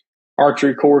 3D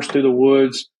archery course through the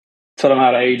woods. Taught them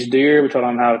how to age deer. We taught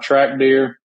them how to track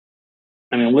deer.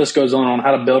 I mean, the list goes on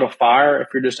how to build a fire if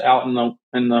you're just out in the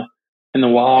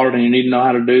wild and you need to know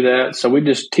how to do that. So we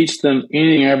just teach them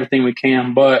anything and everything we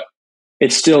can, but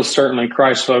it's still certainly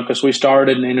Christ focused. We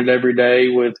started and ended every day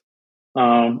with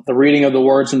the reading of the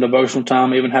words and devotional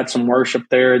time. We even had some worship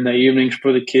there in the evenings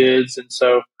for the kids, and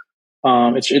so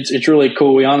it's really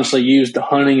cool. We honestly use the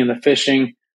hunting and the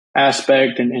fishing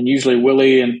aspect, and usually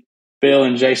Willie and Bill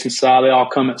and Jason Sy, they all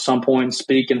come at some point and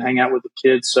speak and hang out with the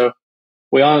kids. So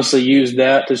we honestly use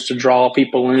that just to draw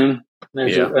people in.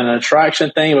 There's an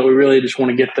attraction thing, but we really just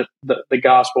want to get the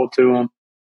gospel to them.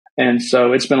 And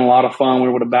so it's been a lot of fun. We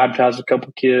were able to baptize a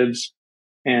couple kids.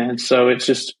 And so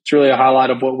it's really a highlight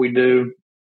of what we do.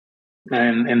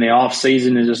 And the off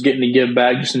season is just getting to give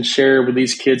back, just and share with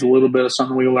these kids a little bit of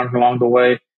something we learned along the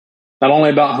way, not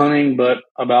only about hunting, but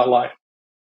about life.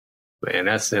 Man,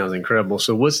 that sounds incredible.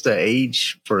 So what's the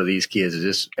age for these kids? Is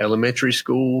this elementary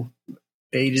school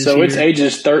ages? So here? It's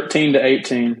ages 13 to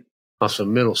 18. Oh, so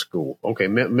middle school. Okay,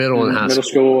 middle and high school. Middle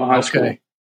school, high school.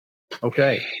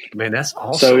 Okay. Man, that's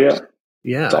awesome. So, yeah.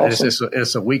 Yeah. It's awesome.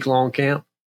 It's a week-long camp?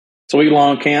 It's a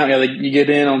week-long camp. Yeah, you get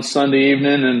in on Sunday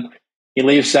evening, and you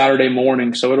leave Saturday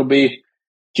morning. So it's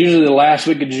usually the last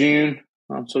week of June.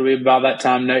 So it'll be about that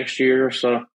time next year.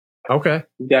 So okay,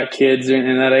 we've got kids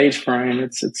in that age frame.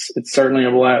 It's certainly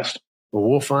a blast. Well,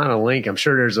 we'll find a link. I'm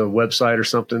sure there's a website or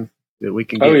something that we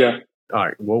can get. Oh, yeah. All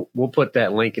right. We'll put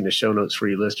that link in the show notes for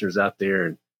you listeners out there,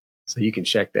 and so you can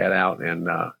check that out and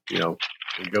and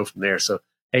go from there. So,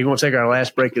 hey, we're going to take our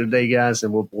last break of the day, guys,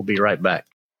 and we'll be right back.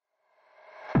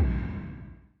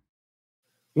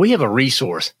 We have a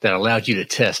resource that allows you to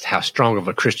test how strong of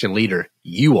a Christian leader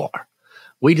you are.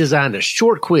 We designed a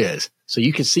short quiz so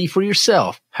you can see for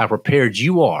yourself how prepared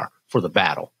you are for the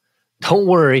battle. Don't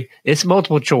worry, it's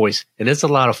multiple choice and it's a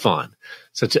lot of fun.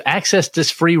 So to access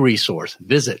this free resource,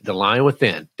 visit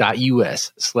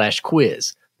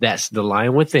thelionwithin.us/quiz. That's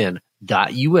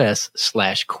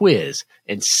thelionwithin.us/quiz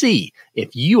and see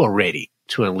if you are ready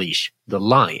to unleash the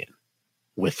lion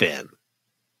within.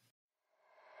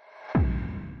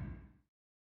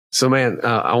 So, man,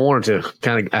 I wanted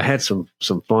to I had some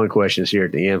fun questions here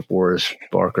at the end for us,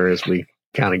 Barker, as we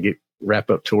kind of wrap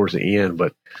up towards the end.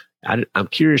 But I'm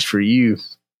curious for you,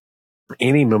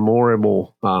 any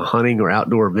memorable hunting or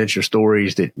outdoor adventure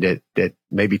stories that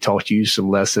maybe taught you some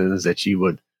lessons that you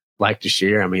would like to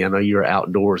share? I mean, I know you're an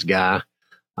outdoors guy,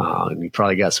 and you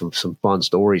probably got some fun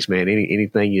stories, man.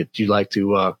 Anything that you'd like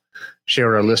to share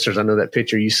with our listeners? I know that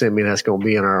picture you sent me, that's going to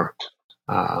be in our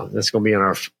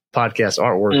podcast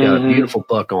artwork. Got a beautiful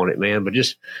buck on it, man. But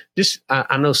just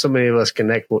I know so many of us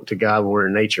connect to God when we're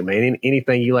in nature, man.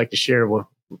 Anything you like to share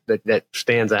that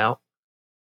stands out?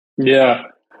 Yeah.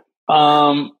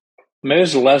 Maybe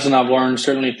it's a lesson I've learned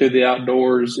certainly through the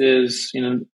outdoors is,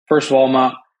 first of all,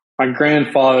 my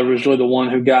grandfather was really the one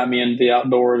who got me into the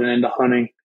outdoors and into hunting.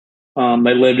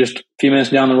 They lived just a few minutes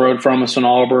down the road from us in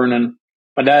Auburn, and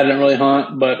my dad didn't really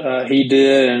hunt, but he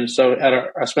did. And so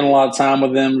I spent a lot of time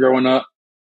with them growing up.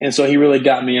 And so he really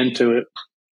got me into it.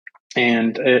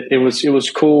 And it was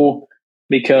cool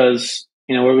because,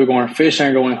 whether we were going fishing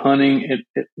or going hunting,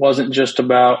 it wasn't just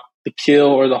about the kill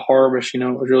or the harvest. It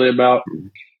was really about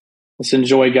let's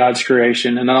enjoy God's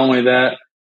creation. And not only that,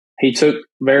 he took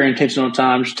very intentional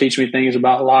time to teach me things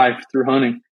about life through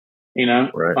hunting,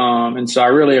 Right. And so I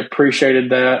really appreciated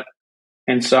that.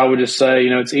 And so I would just say,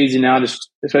 it's easy now,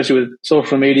 just especially with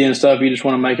social media and stuff, you just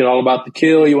want to make it all about the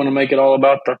kill. You want to make it all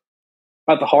about the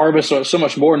harvest. So it's so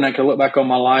much more than that. I look back on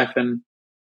my life, and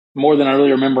more than I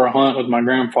really remember a hunt with my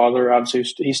grandfather.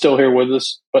 Obviously, he's still here with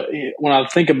us. But when I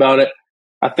think about it,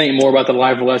 I think more about the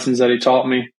life lessons that he taught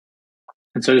me.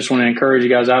 And so I just want to encourage you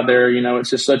guys out there. It's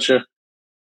just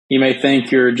you may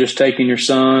think you're just taking your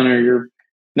son or your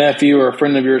nephew or a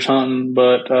friend of yours hunting,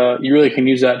 but you really can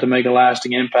use that to make a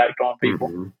lasting impact on people.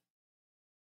 Mm-hmm.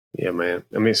 Yeah, man.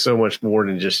 I mean, it's so much more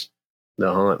than just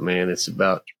the hunt, man. It's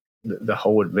about the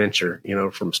whole adventure,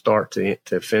 from start to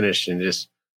finish. And just,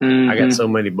 I got so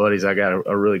many buddies. I got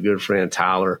a really good friend,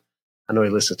 Tyler. I know he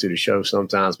listens to the show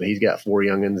sometimes, but he's got 4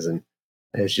 youngins, and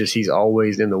it's just, he's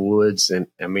always in the woods. And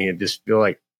I mean, I just feel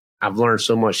like I've learned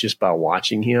so much just by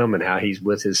watching him and how he's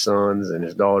with his sons and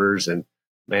his daughters. And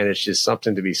man, it's just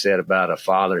something to be said about a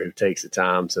father who takes the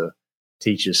time to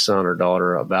teach his son or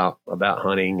daughter about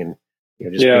hunting and,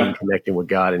 just being connected with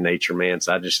God and nature, man.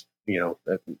 So I just,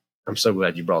 I'm so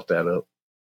glad you brought that up.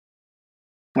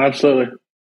 Absolutely.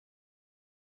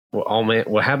 Well, oh man.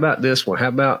 Well, how about this one? How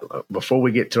about before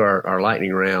we get to our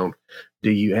lightning round,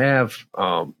 do you have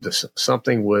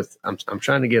something with? I'm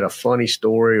trying to get a funny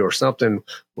story or something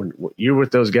when you're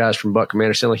with those guys from Buck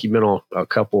Commander. Sound like you've been on a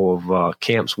couple of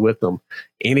camps with them.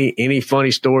 Any funny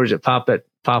stories that pop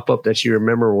up that you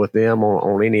remember with them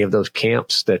on any of those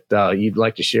camps that you'd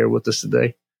like to share with us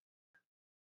today?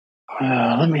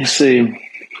 Let me see.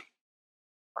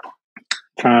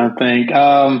 Trying to think.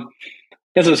 I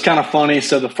guess it was kind of funny.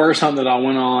 So the first hunt that I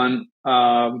went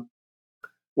on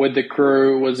with the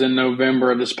crew was in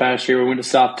November of this past year. We went to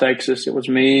South Texas. It was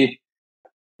me,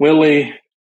 Willie,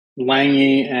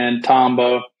 Langy, and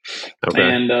Tombo. Okay.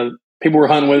 And people were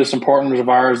hunting with us, some partners of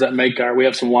ours that we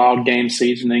have some wild game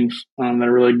seasonings.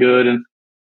 They're really good. And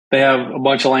they have a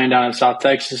bunch of land down in South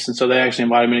Texas. And so they actually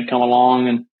invited me to come along.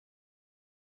 And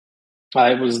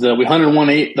we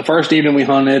hunted the first evening we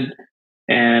hunted,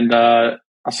 and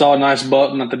I saw a nice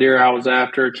buck, not the deer I was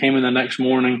after. Came in the next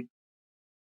morning.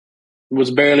 It was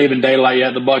barely even daylight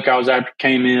yet. The buck I was after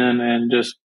came in and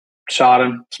just shot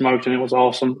him, smoked him. It was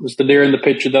awesome. It's the deer in the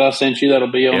picture that I sent you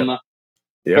that'll be on the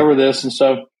cover of this. And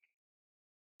so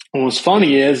what's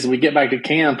funny is we get back to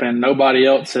camp and nobody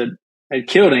else had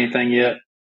killed anything yet.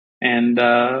 And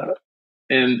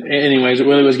anyways,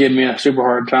 Willie was giving me a super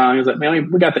hard time. He was like, man,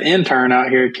 we got the intern out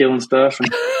here killing stuff. And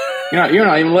you're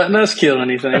not even letting us kill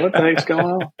anything. What the heck's going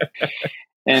on?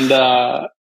 And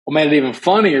what made it even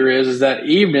funnier is that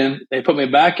evening they put me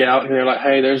back out. And they're like,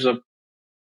 hey, there's a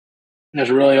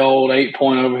really old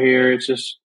 8-point over here. It's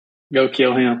just go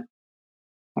kill him.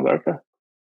 I was like, okay.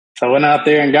 So I went out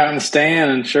there and got in the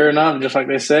stand, and sure enough, just like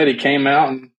they said, he came out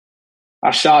and I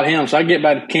shot him. So I get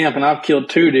back to camp and I've killed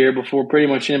 2 deer before pretty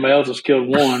much anybody else has killed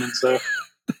 1. And so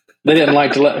they didn't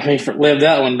like to let me live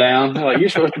that one down. They're like, you're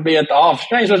supposed to be at the office.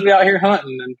 You ain't supposed to be out here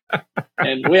hunting.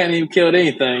 And we hadn't even killed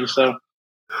anything. So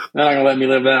they're not going to let me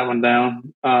live that one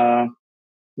down.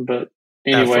 But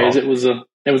anyways, it was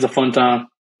a fun time.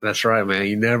 That's right, man.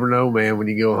 You never know, man, when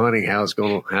you go hunting, how it's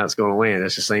going to land.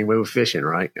 That's the same way with fishing,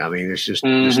 right? I mean, it's just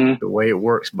the way it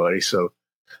works, buddy. So,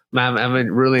 man, I've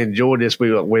really enjoyed this.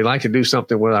 We like to do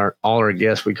something with all our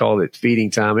guests. We call it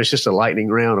feeding time. It's just a lightning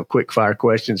round of quick fire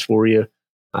questions for you.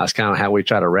 That's kind of how we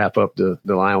try to wrap up the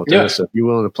line with this. So if you're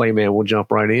willing to play, man, we'll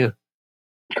jump right in.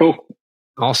 Cool.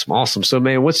 Awesome. So,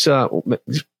 man, what's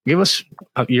give us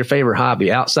your favorite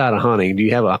hobby outside of hunting? Do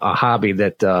you have a hobby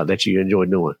that you enjoy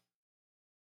doing?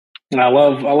 I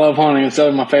love hunting. It's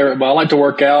my favorite, but I like to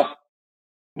work out.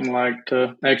 I like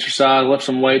to exercise, lift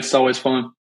some weights. It's always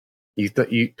fun.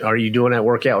 Are you doing that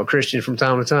workout with Christian from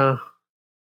time to time?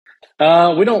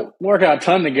 We don't work out a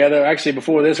ton together. Actually,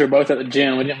 before this, we were both at the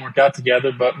gym. We didn't work out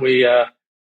together, but we are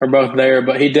both there.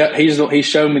 But he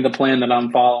showed me the plan that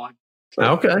I'm following. So,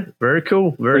 okay, very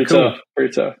cool. Very pretty cool. Tough.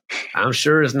 Pretty tough. I'm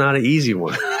sure it's not an easy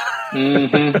one.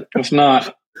 It's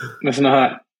not. It's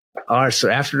not. All right. So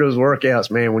after those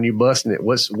workouts, man, when you're busting it,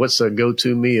 what's a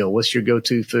go-to meal? What's your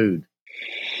go-to food?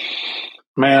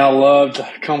 Man, I love to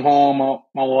come home.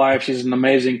 My wife, she's an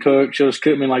amazing cook. She'll just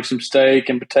cook me like some steak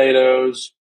and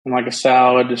potatoes and like a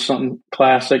salad, just something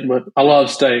classic. But I love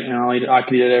steak. I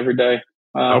could eat it every day.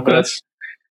 Okay. That's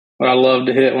what I love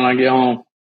to hit when I get home.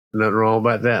 Nothing wrong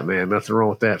about that, man. Nothing wrong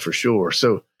with that for sure.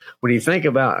 So when you think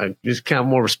about just kind of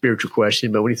more of a spiritual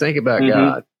question, but when you think about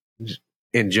God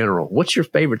in general, what's your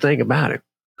favorite thing about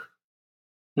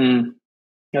him?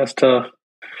 That's tough.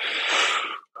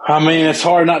 I mean, it's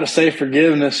hard not to say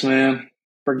forgiveness, man.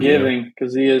 Forgiving,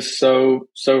 because he is so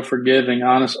forgiving.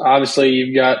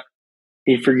 Obviously,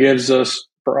 he forgives us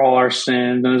for all our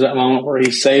sins. And there's that moment where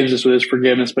he saves us with his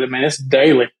forgiveness. But, man, it's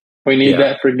daily. We need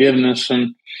that forgiveness.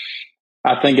 And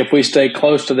I think if we stay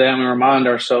close to that and remind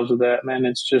ourselves of that, man,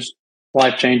 it's just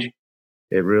life-changing.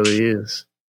 It really is.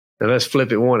 Now, let's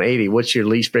flip it 180. What's your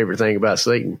least favorite thing about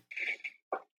Satan?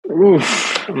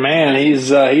 Oof, man,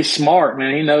 he's smart,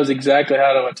 man. He knows exactly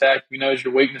how to attack. He knows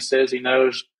your weaknesses. He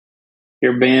knows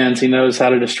your bends. He knows how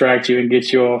to distract you and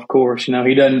get you off course.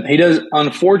 He does,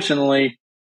 unfortunately,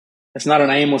 it's not an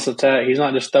aimless attack. He's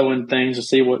not just throwing things to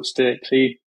see what sticks.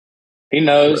 He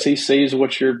knows, he sees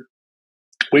what your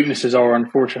weaknesses are,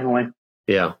 unfortunately.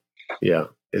 Yeah. Yeah.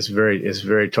 It's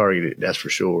very targeted. That's for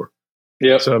sure.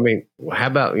 Yeah. So, I mean, how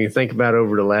about you think about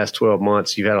over the last 12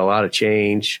 months, you've had a lot of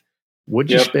change. What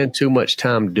did you spend too much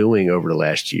time doing over the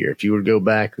last year? If you were to go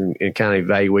back and kind of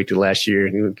evaluate the last year,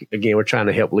 again, we're trying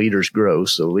to help leaders grow.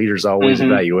 So leaders always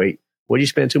evaluate. What did you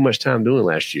spend too much time doing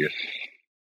last year?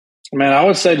 Man, I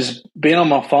would say just being on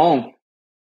my phone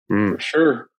for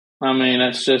sure. I mean,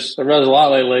 I've read a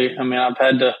lot lately. I mean, I'm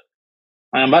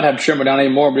about to have to trim it down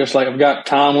even more, but just like I've got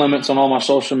time limits on all my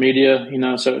social media,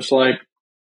 so it's like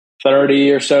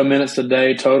 30 or so minutes a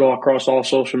day total across all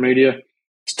social media.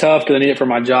 It's tough because I need it for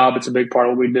my job. It's a big part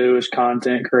of what we do is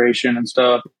content creation and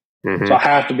stuff. So I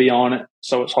have to be on it.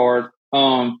 So it's hard.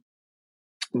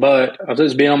 But I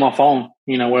just being on my phone,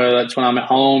 whether that's when I'm at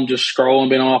home, just scrolling,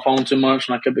 being on my phone too much,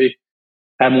 and I could be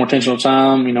having more intentional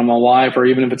time, my wife, or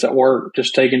even if it's at work,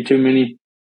 just taking too many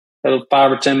 5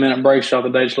 or 10 minute breaks throughout the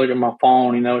day, just looking at my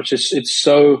phone. It's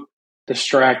so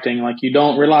distracting. Like you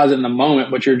don't realize it in the moment,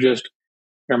 but your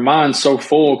mind's so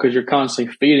full because you're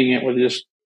constantly feeding it with just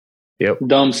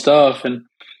dumb stuff. And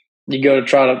you go to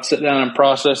try to sit down and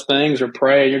process things or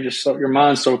pray. Your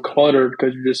mind's so cluttered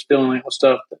because you're just feeling like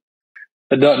stuff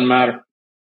that doesn't matter.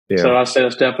 Yeah. So I say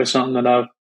that's definitely something that I've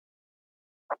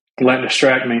let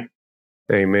distract me.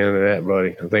 Amen to that,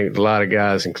 buddy. I think a lot of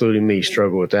guys, including me,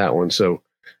 struggle with that one. So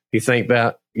you think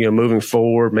about, moving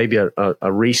forward, maybe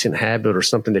a recent habit or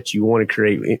something that you want to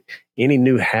create, any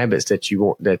new habits that you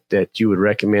want, that you would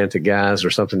recommend to guys, or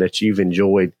something that you've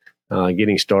enjoyed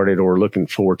getting started or looking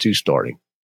forward to starting?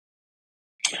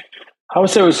 I would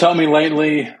say what's helped me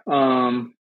lately,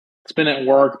 it's been at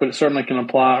work, but it certainly can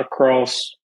apply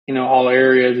across, all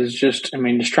areas, is just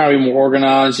trying to be more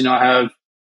organized. I have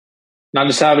not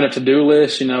just having a to-do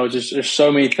list, there's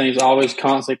so many things always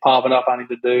constantly popping up I need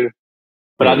to do.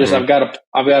 But I've got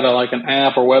like an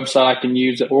app or website I can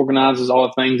use that organizes all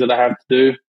the things that I have to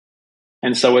do.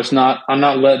 And so I'm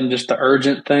not letting just the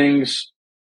urgent things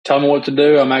tell me what to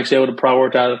do. I'm actually able to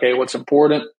prioritize, okay, what's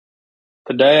important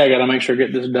today? I got to make sure I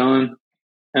get this done,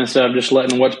 instead of just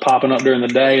letting what's popping up during the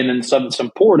day. And then something that's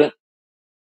important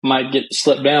might get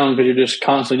slipped down because you're just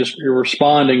constantly you're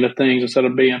responding to things instead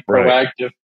of being proactive.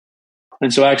 Right.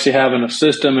 And so actually having a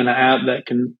system and an app that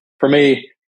can, for me,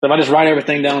 if I just write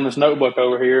everything down in this notebook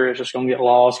over here, it's just going to get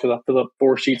lost because I fill up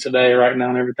 4 sheets a day right now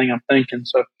and everything I'm thinking.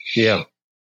 So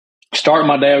start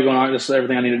my day, I'm going, all right, this is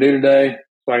everything I need to do today.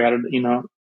 So I got to,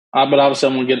 but obviously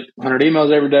I'm going to get 100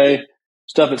 emails every day,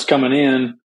 stuff that's coming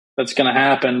in that's going to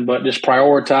happen, but just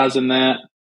prioritizing that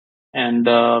and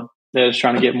just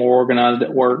trying to get more organized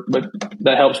at work. But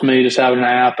that helps me, just having an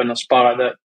app and a spot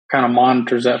that kind of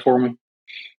monitors that for me.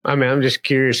 I mean, I'm just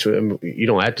curious. You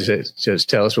don't have to just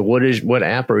tell us, but what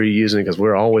app are you using? Because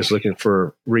we're always looking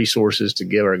for resources to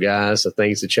give our guys, the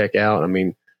things to check out. I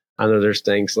mean, I know there's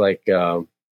things like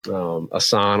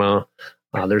Asana.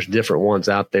 There's different ones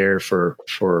out there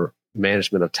for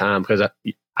management of time. Because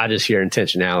I just hear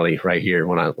intentionality right here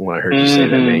when I heard you say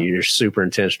that, man. You're super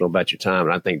intentional about your time,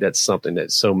 and I think that's something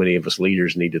that so many of us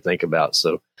leaders need to think about.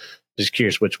 So, just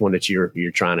curious which one that you're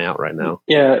trying out right now.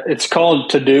 Yeah, it's called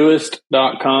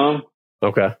Todoist.com.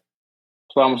 Okay.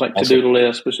 It's almost like to-do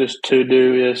list, but it's just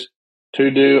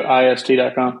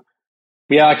Todoist.com.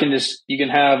 Yeah, you can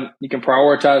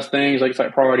prioritize things like it's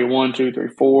like priority 1, 2, 3,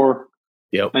 4.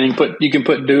 Yep. And you can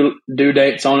put due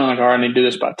dates on it, like, all right, I need to do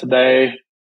this by today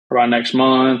or by next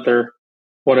month or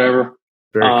whatever.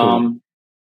 Very cool.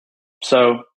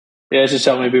 So yeah, it's just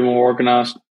helping me be more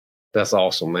organized. That's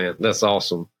awesome, man. That's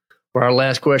awesome. For our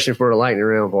last question for the lightning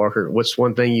round, Parker, what's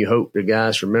one thing you hope the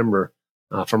guys remember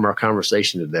from our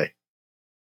conversation today?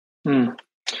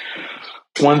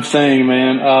 One thing,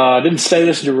 man. I didn't say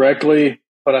this directly,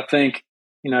 but I think,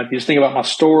 if you just think about my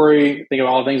story, think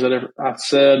about all the things that I've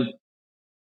said,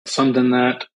 something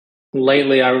that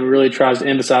lately I really tries to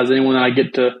emphasize anyone that I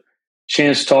get to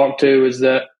chance to talk to is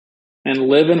that, and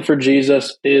living for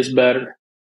Jesus is better.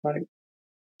 Like,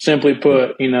 simply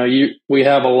put, we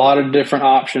have a lot of different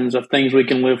options of things we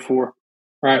can live for,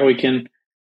 right? We can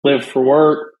live for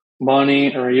work,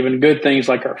 money, or even good things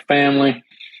like our family.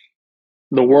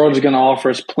 The world is going to offer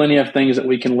us plenty of things that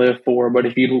we can live for. But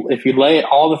if you lay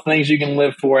all the things you can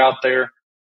live for out there,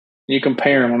 you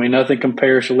compare them. I mean, nothing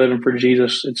compares to living for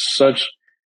Jesus. It's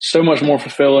so much more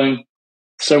fulfilling.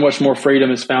 So much more freedom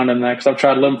is found in that. Because I've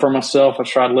tried living for myself. I've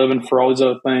tried living for all these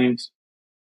other things.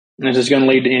 and it's just going to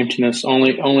lead to emptiness.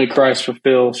 Only Christ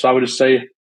fulfills. So I would just say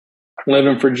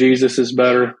living for Jesus is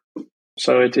better.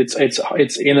 So it's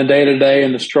in the day to day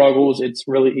and the struggles. It's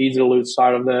really easy to lose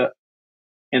sight of that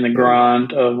in the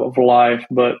grind of life.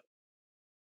 But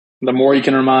the more you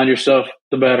can remind yourself,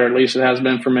 the better. At least it has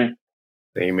been for me.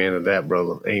 Amen to that,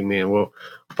 brother. Amen. Well,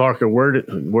 Parker, where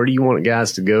do you want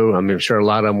guys to go? I'm sure a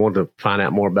lot of them want to find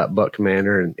out more about Buck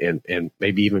Commander and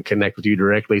maybe even connect with you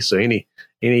directly. So any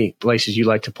places you'd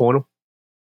like to point them?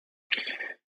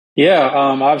 Yeah,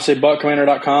 obviously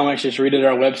buckcommander.com. I actually just redid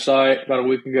our website about a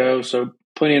week ago. So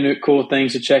plenty of new cool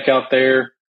things to check out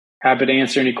there. Happy to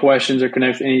answer any questions or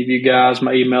connect with any of you guys.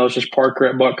 My email is just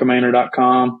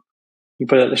parker@buckcommander.com. You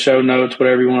put it in the show notes,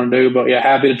 whatever you want to do. But yeah,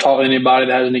 happy to talk to anybody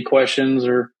that has any questions,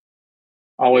 or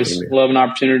always love an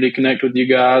opportunity to connect with you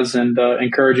guys and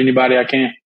encourage anybody I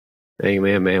can.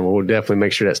 Amen, man. Well, we'll definitely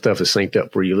make sure that stuff is synced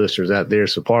up for you listeners out there.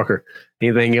 So Parker,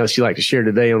 anything else you'd like to share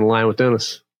today on the line with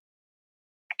us?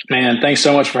 Man, thanks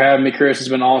so much for having me, Chris. It's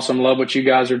been awesome. Love what you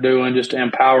guys are doing just to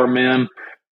empower men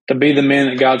to be the men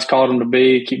that God's called them to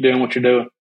be. Keep doing what you're doing.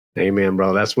 Amen,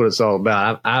 bro. That's what it's all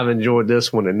about. I've enjoyed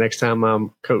this one. And next time I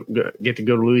get to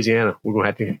go to Louisiana, we're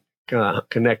going to have to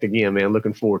connect again, man.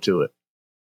 Looking forward to it.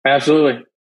 Absolutely.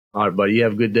 All right, buddy. You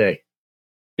have a good day.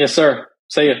 Yes, sir.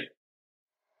 See ya.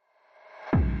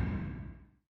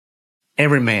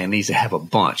 Every man needs to have a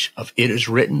bunch of it is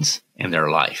writtens in their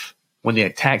life. When the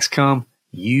attacks come,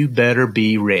 you better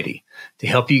be ready. To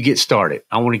help you get started,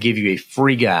 I want to give you a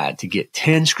free guide to get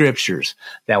 10 scriptures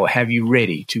that will have you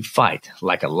ready to fight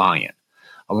like a lion.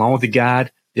 Along with the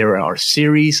guide, there are a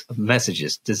series of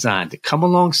messages designed to come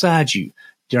alongside you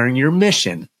during your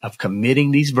mission of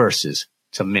committing these verses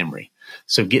to memory.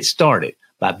 So get started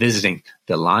by visiting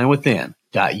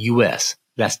thelionwithin.us.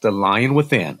 That's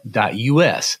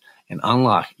thelionwithin.us and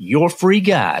unlock your free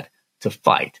guide to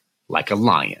fight like a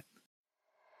lion.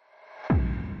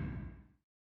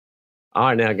 All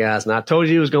right, now, guys. Now, I told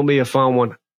you it was going to be a fun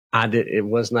one. I did. It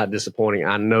was not disappointing.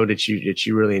 I know that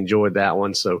you really enjoyed that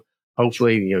one. So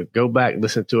hopefully, go back,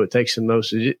 listen to it, take some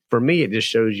notes. For me, it just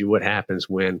shows you what happens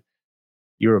when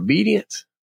you're obedient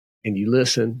and you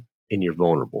listen and you're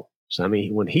vulnerable. So, I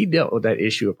mean, when he dealt with that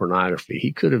issue of pornography,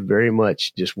 he could have very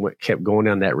much just kept going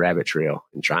down that rabbit trail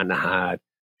and trying to hide,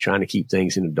 trying to keep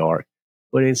things in the dark.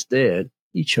 But instead,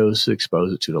 he chose to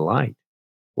expose it to the light.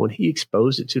 When he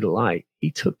exposed it to the light, he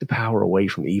took the power away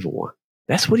from the evil one.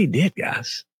 That's what he did,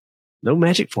 guys. No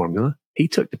magic formula. He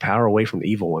took the power away from the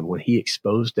evil one when he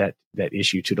exposed that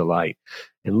issue to the light.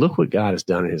 And look what God has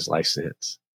done in his life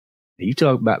since. You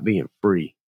talk about being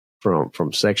free from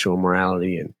sexual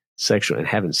immorality and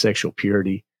having sexual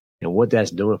purity, and what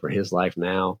that's doing for his life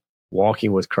now,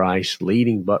 walking with Christ,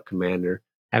 leading Buck Commander,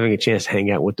 having a chance to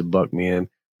hang out with the Buck men.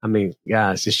 I mean,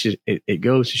 guys, it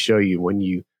goes to show you when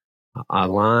you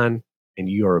align and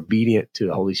you are obedient to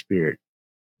the Holy Spirit,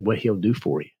 what he'll do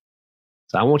for you.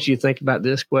 So I want you to think about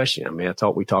this question. I mean,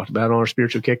 we talked about it on our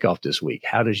spiritual kickoff this week.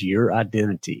 How does your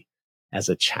identity as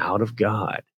a child of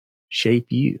God shape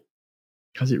you?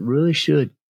 Because it really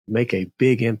should make a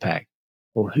big impact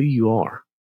on who you are.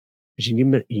 Because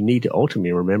you need to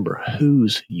ultimately remember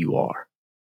whose you are.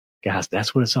 Guys,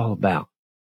 that's what it's all about.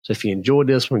 So if you enjoyed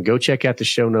this one, go check out the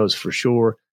show notes for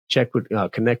sure.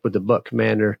 Connect with the Buck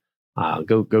Commander.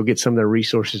 Go get some of their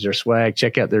resources, their swag.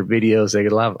 Check out their videos. They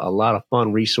got a lot of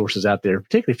fun resources out there,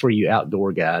 particularly for you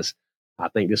outdoor guys. I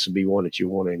think this would be one that you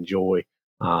want to enjoy,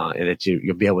 and that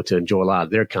you'll be able to enjoy a lot of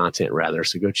their content rather.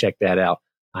 So go check that out.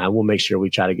 We'll make sure we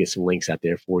try to get some links out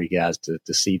there for you guys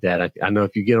to see that. I know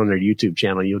if you get on their YouTube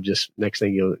channel, next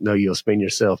thing you'll know, you'll spend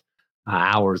yourself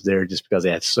hours there just because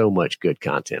they have so much good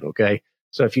content. Okay.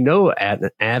 So if you know an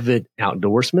avid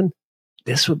outdoorsman,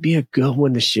 this would be a good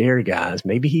one to share, guys.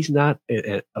 Maybe he's not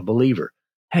a believer.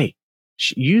 Hey,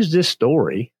 use this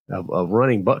story of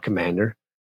running Buck Commander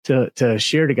to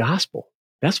share the gospel.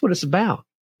 That's what it's about.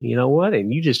 You know what?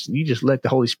 And you just let the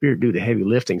Holy Spirit do the heavy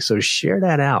lifting. So share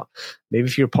that out. Maybe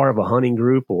if you're part of a hunting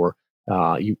group, or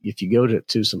if you go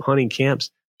to some hunting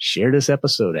camps, share this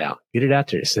episode out. Get it out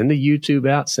there. Send the YouTube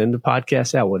out. Send the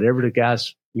podcast out. Whatever the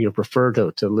guys prefer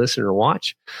to listen or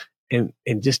watch. And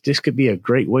just this could be a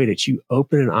great way that you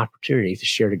open an opportunity to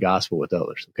share the gospel with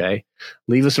others. Okay.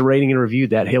 Leave us a rating and review.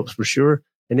 That helps for sure.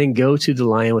 And then go to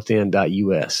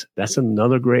thelionwithin.us. That's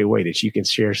another great way that you can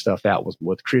share stuff out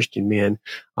with Christian men,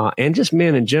 and just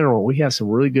men in general. We have some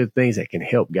really good things that can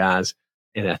help guys.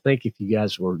 And I think if you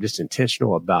guys were just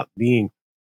intentional about being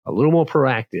a little more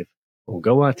proactive, we'll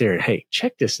go out there and, hey,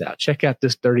 check this out. Check out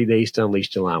this 30 days to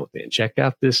unleash the lion within. Check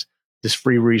out this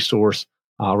free resource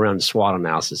around the SWOT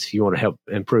analysis if you want to help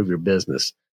improve your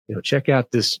business. check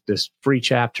out this free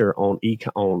chapter on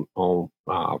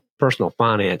personal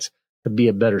finance to be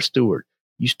a better steward.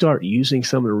 You start using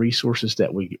some of the resources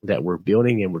that we're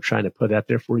building and we're trying to put out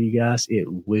there for you guys, it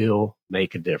will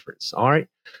make a difference. All right.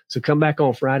 So come back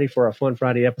on Friday for our Fun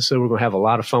Friday episode. We're going to have a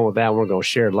lot of fun with that. We're going to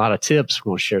share a lot of tips.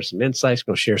 We're going to share some insights.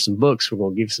 We're going to share some books. We're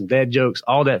going to give you some dad jokes,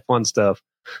 all that fun stuff.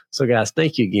 So guys,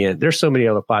 thank you again. There's so many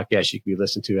other podcasts you can be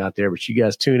listening to out there, but you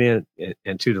guys tune in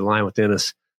and to the Line Within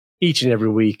Us each and every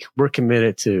week. We're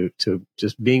committed to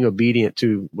just being obedient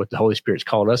to what the Holy Spirit's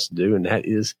called us to do. And that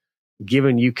is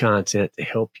giving you content to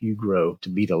help you grow to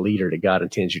be the leader that God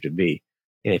intends you to be.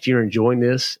 And if you're enjoying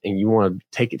this and you want to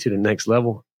take it to the next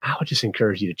level, I would just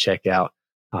encourage you to check out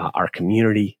our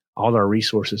community, all our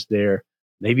resources there.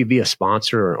 Maybe be a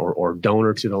sponsor or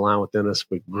donor to the Line Within Us.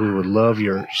 We would love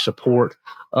your support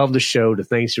of the show, the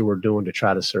things that we're doing to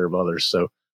try to serve others. So,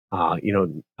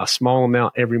 a small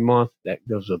amount every month, that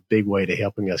goes a big way to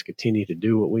helping us continue to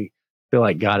do what we feel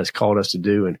like God has called us to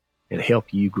do and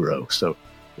help you grow. So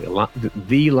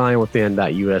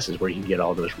thelinewithin.us is where you can get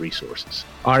all those resources.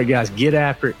 All right, guys, get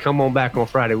after it. Come on back on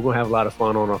Friday. We're going to have a lot of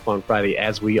fun on our Fun Friday,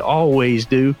 as we always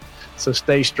do. So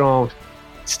stay strong,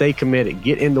 stay committed,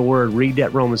 get in the Word, read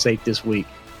that Romans 8 this week,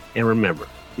 and remember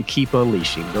to keep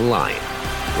unleashing the lion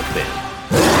within.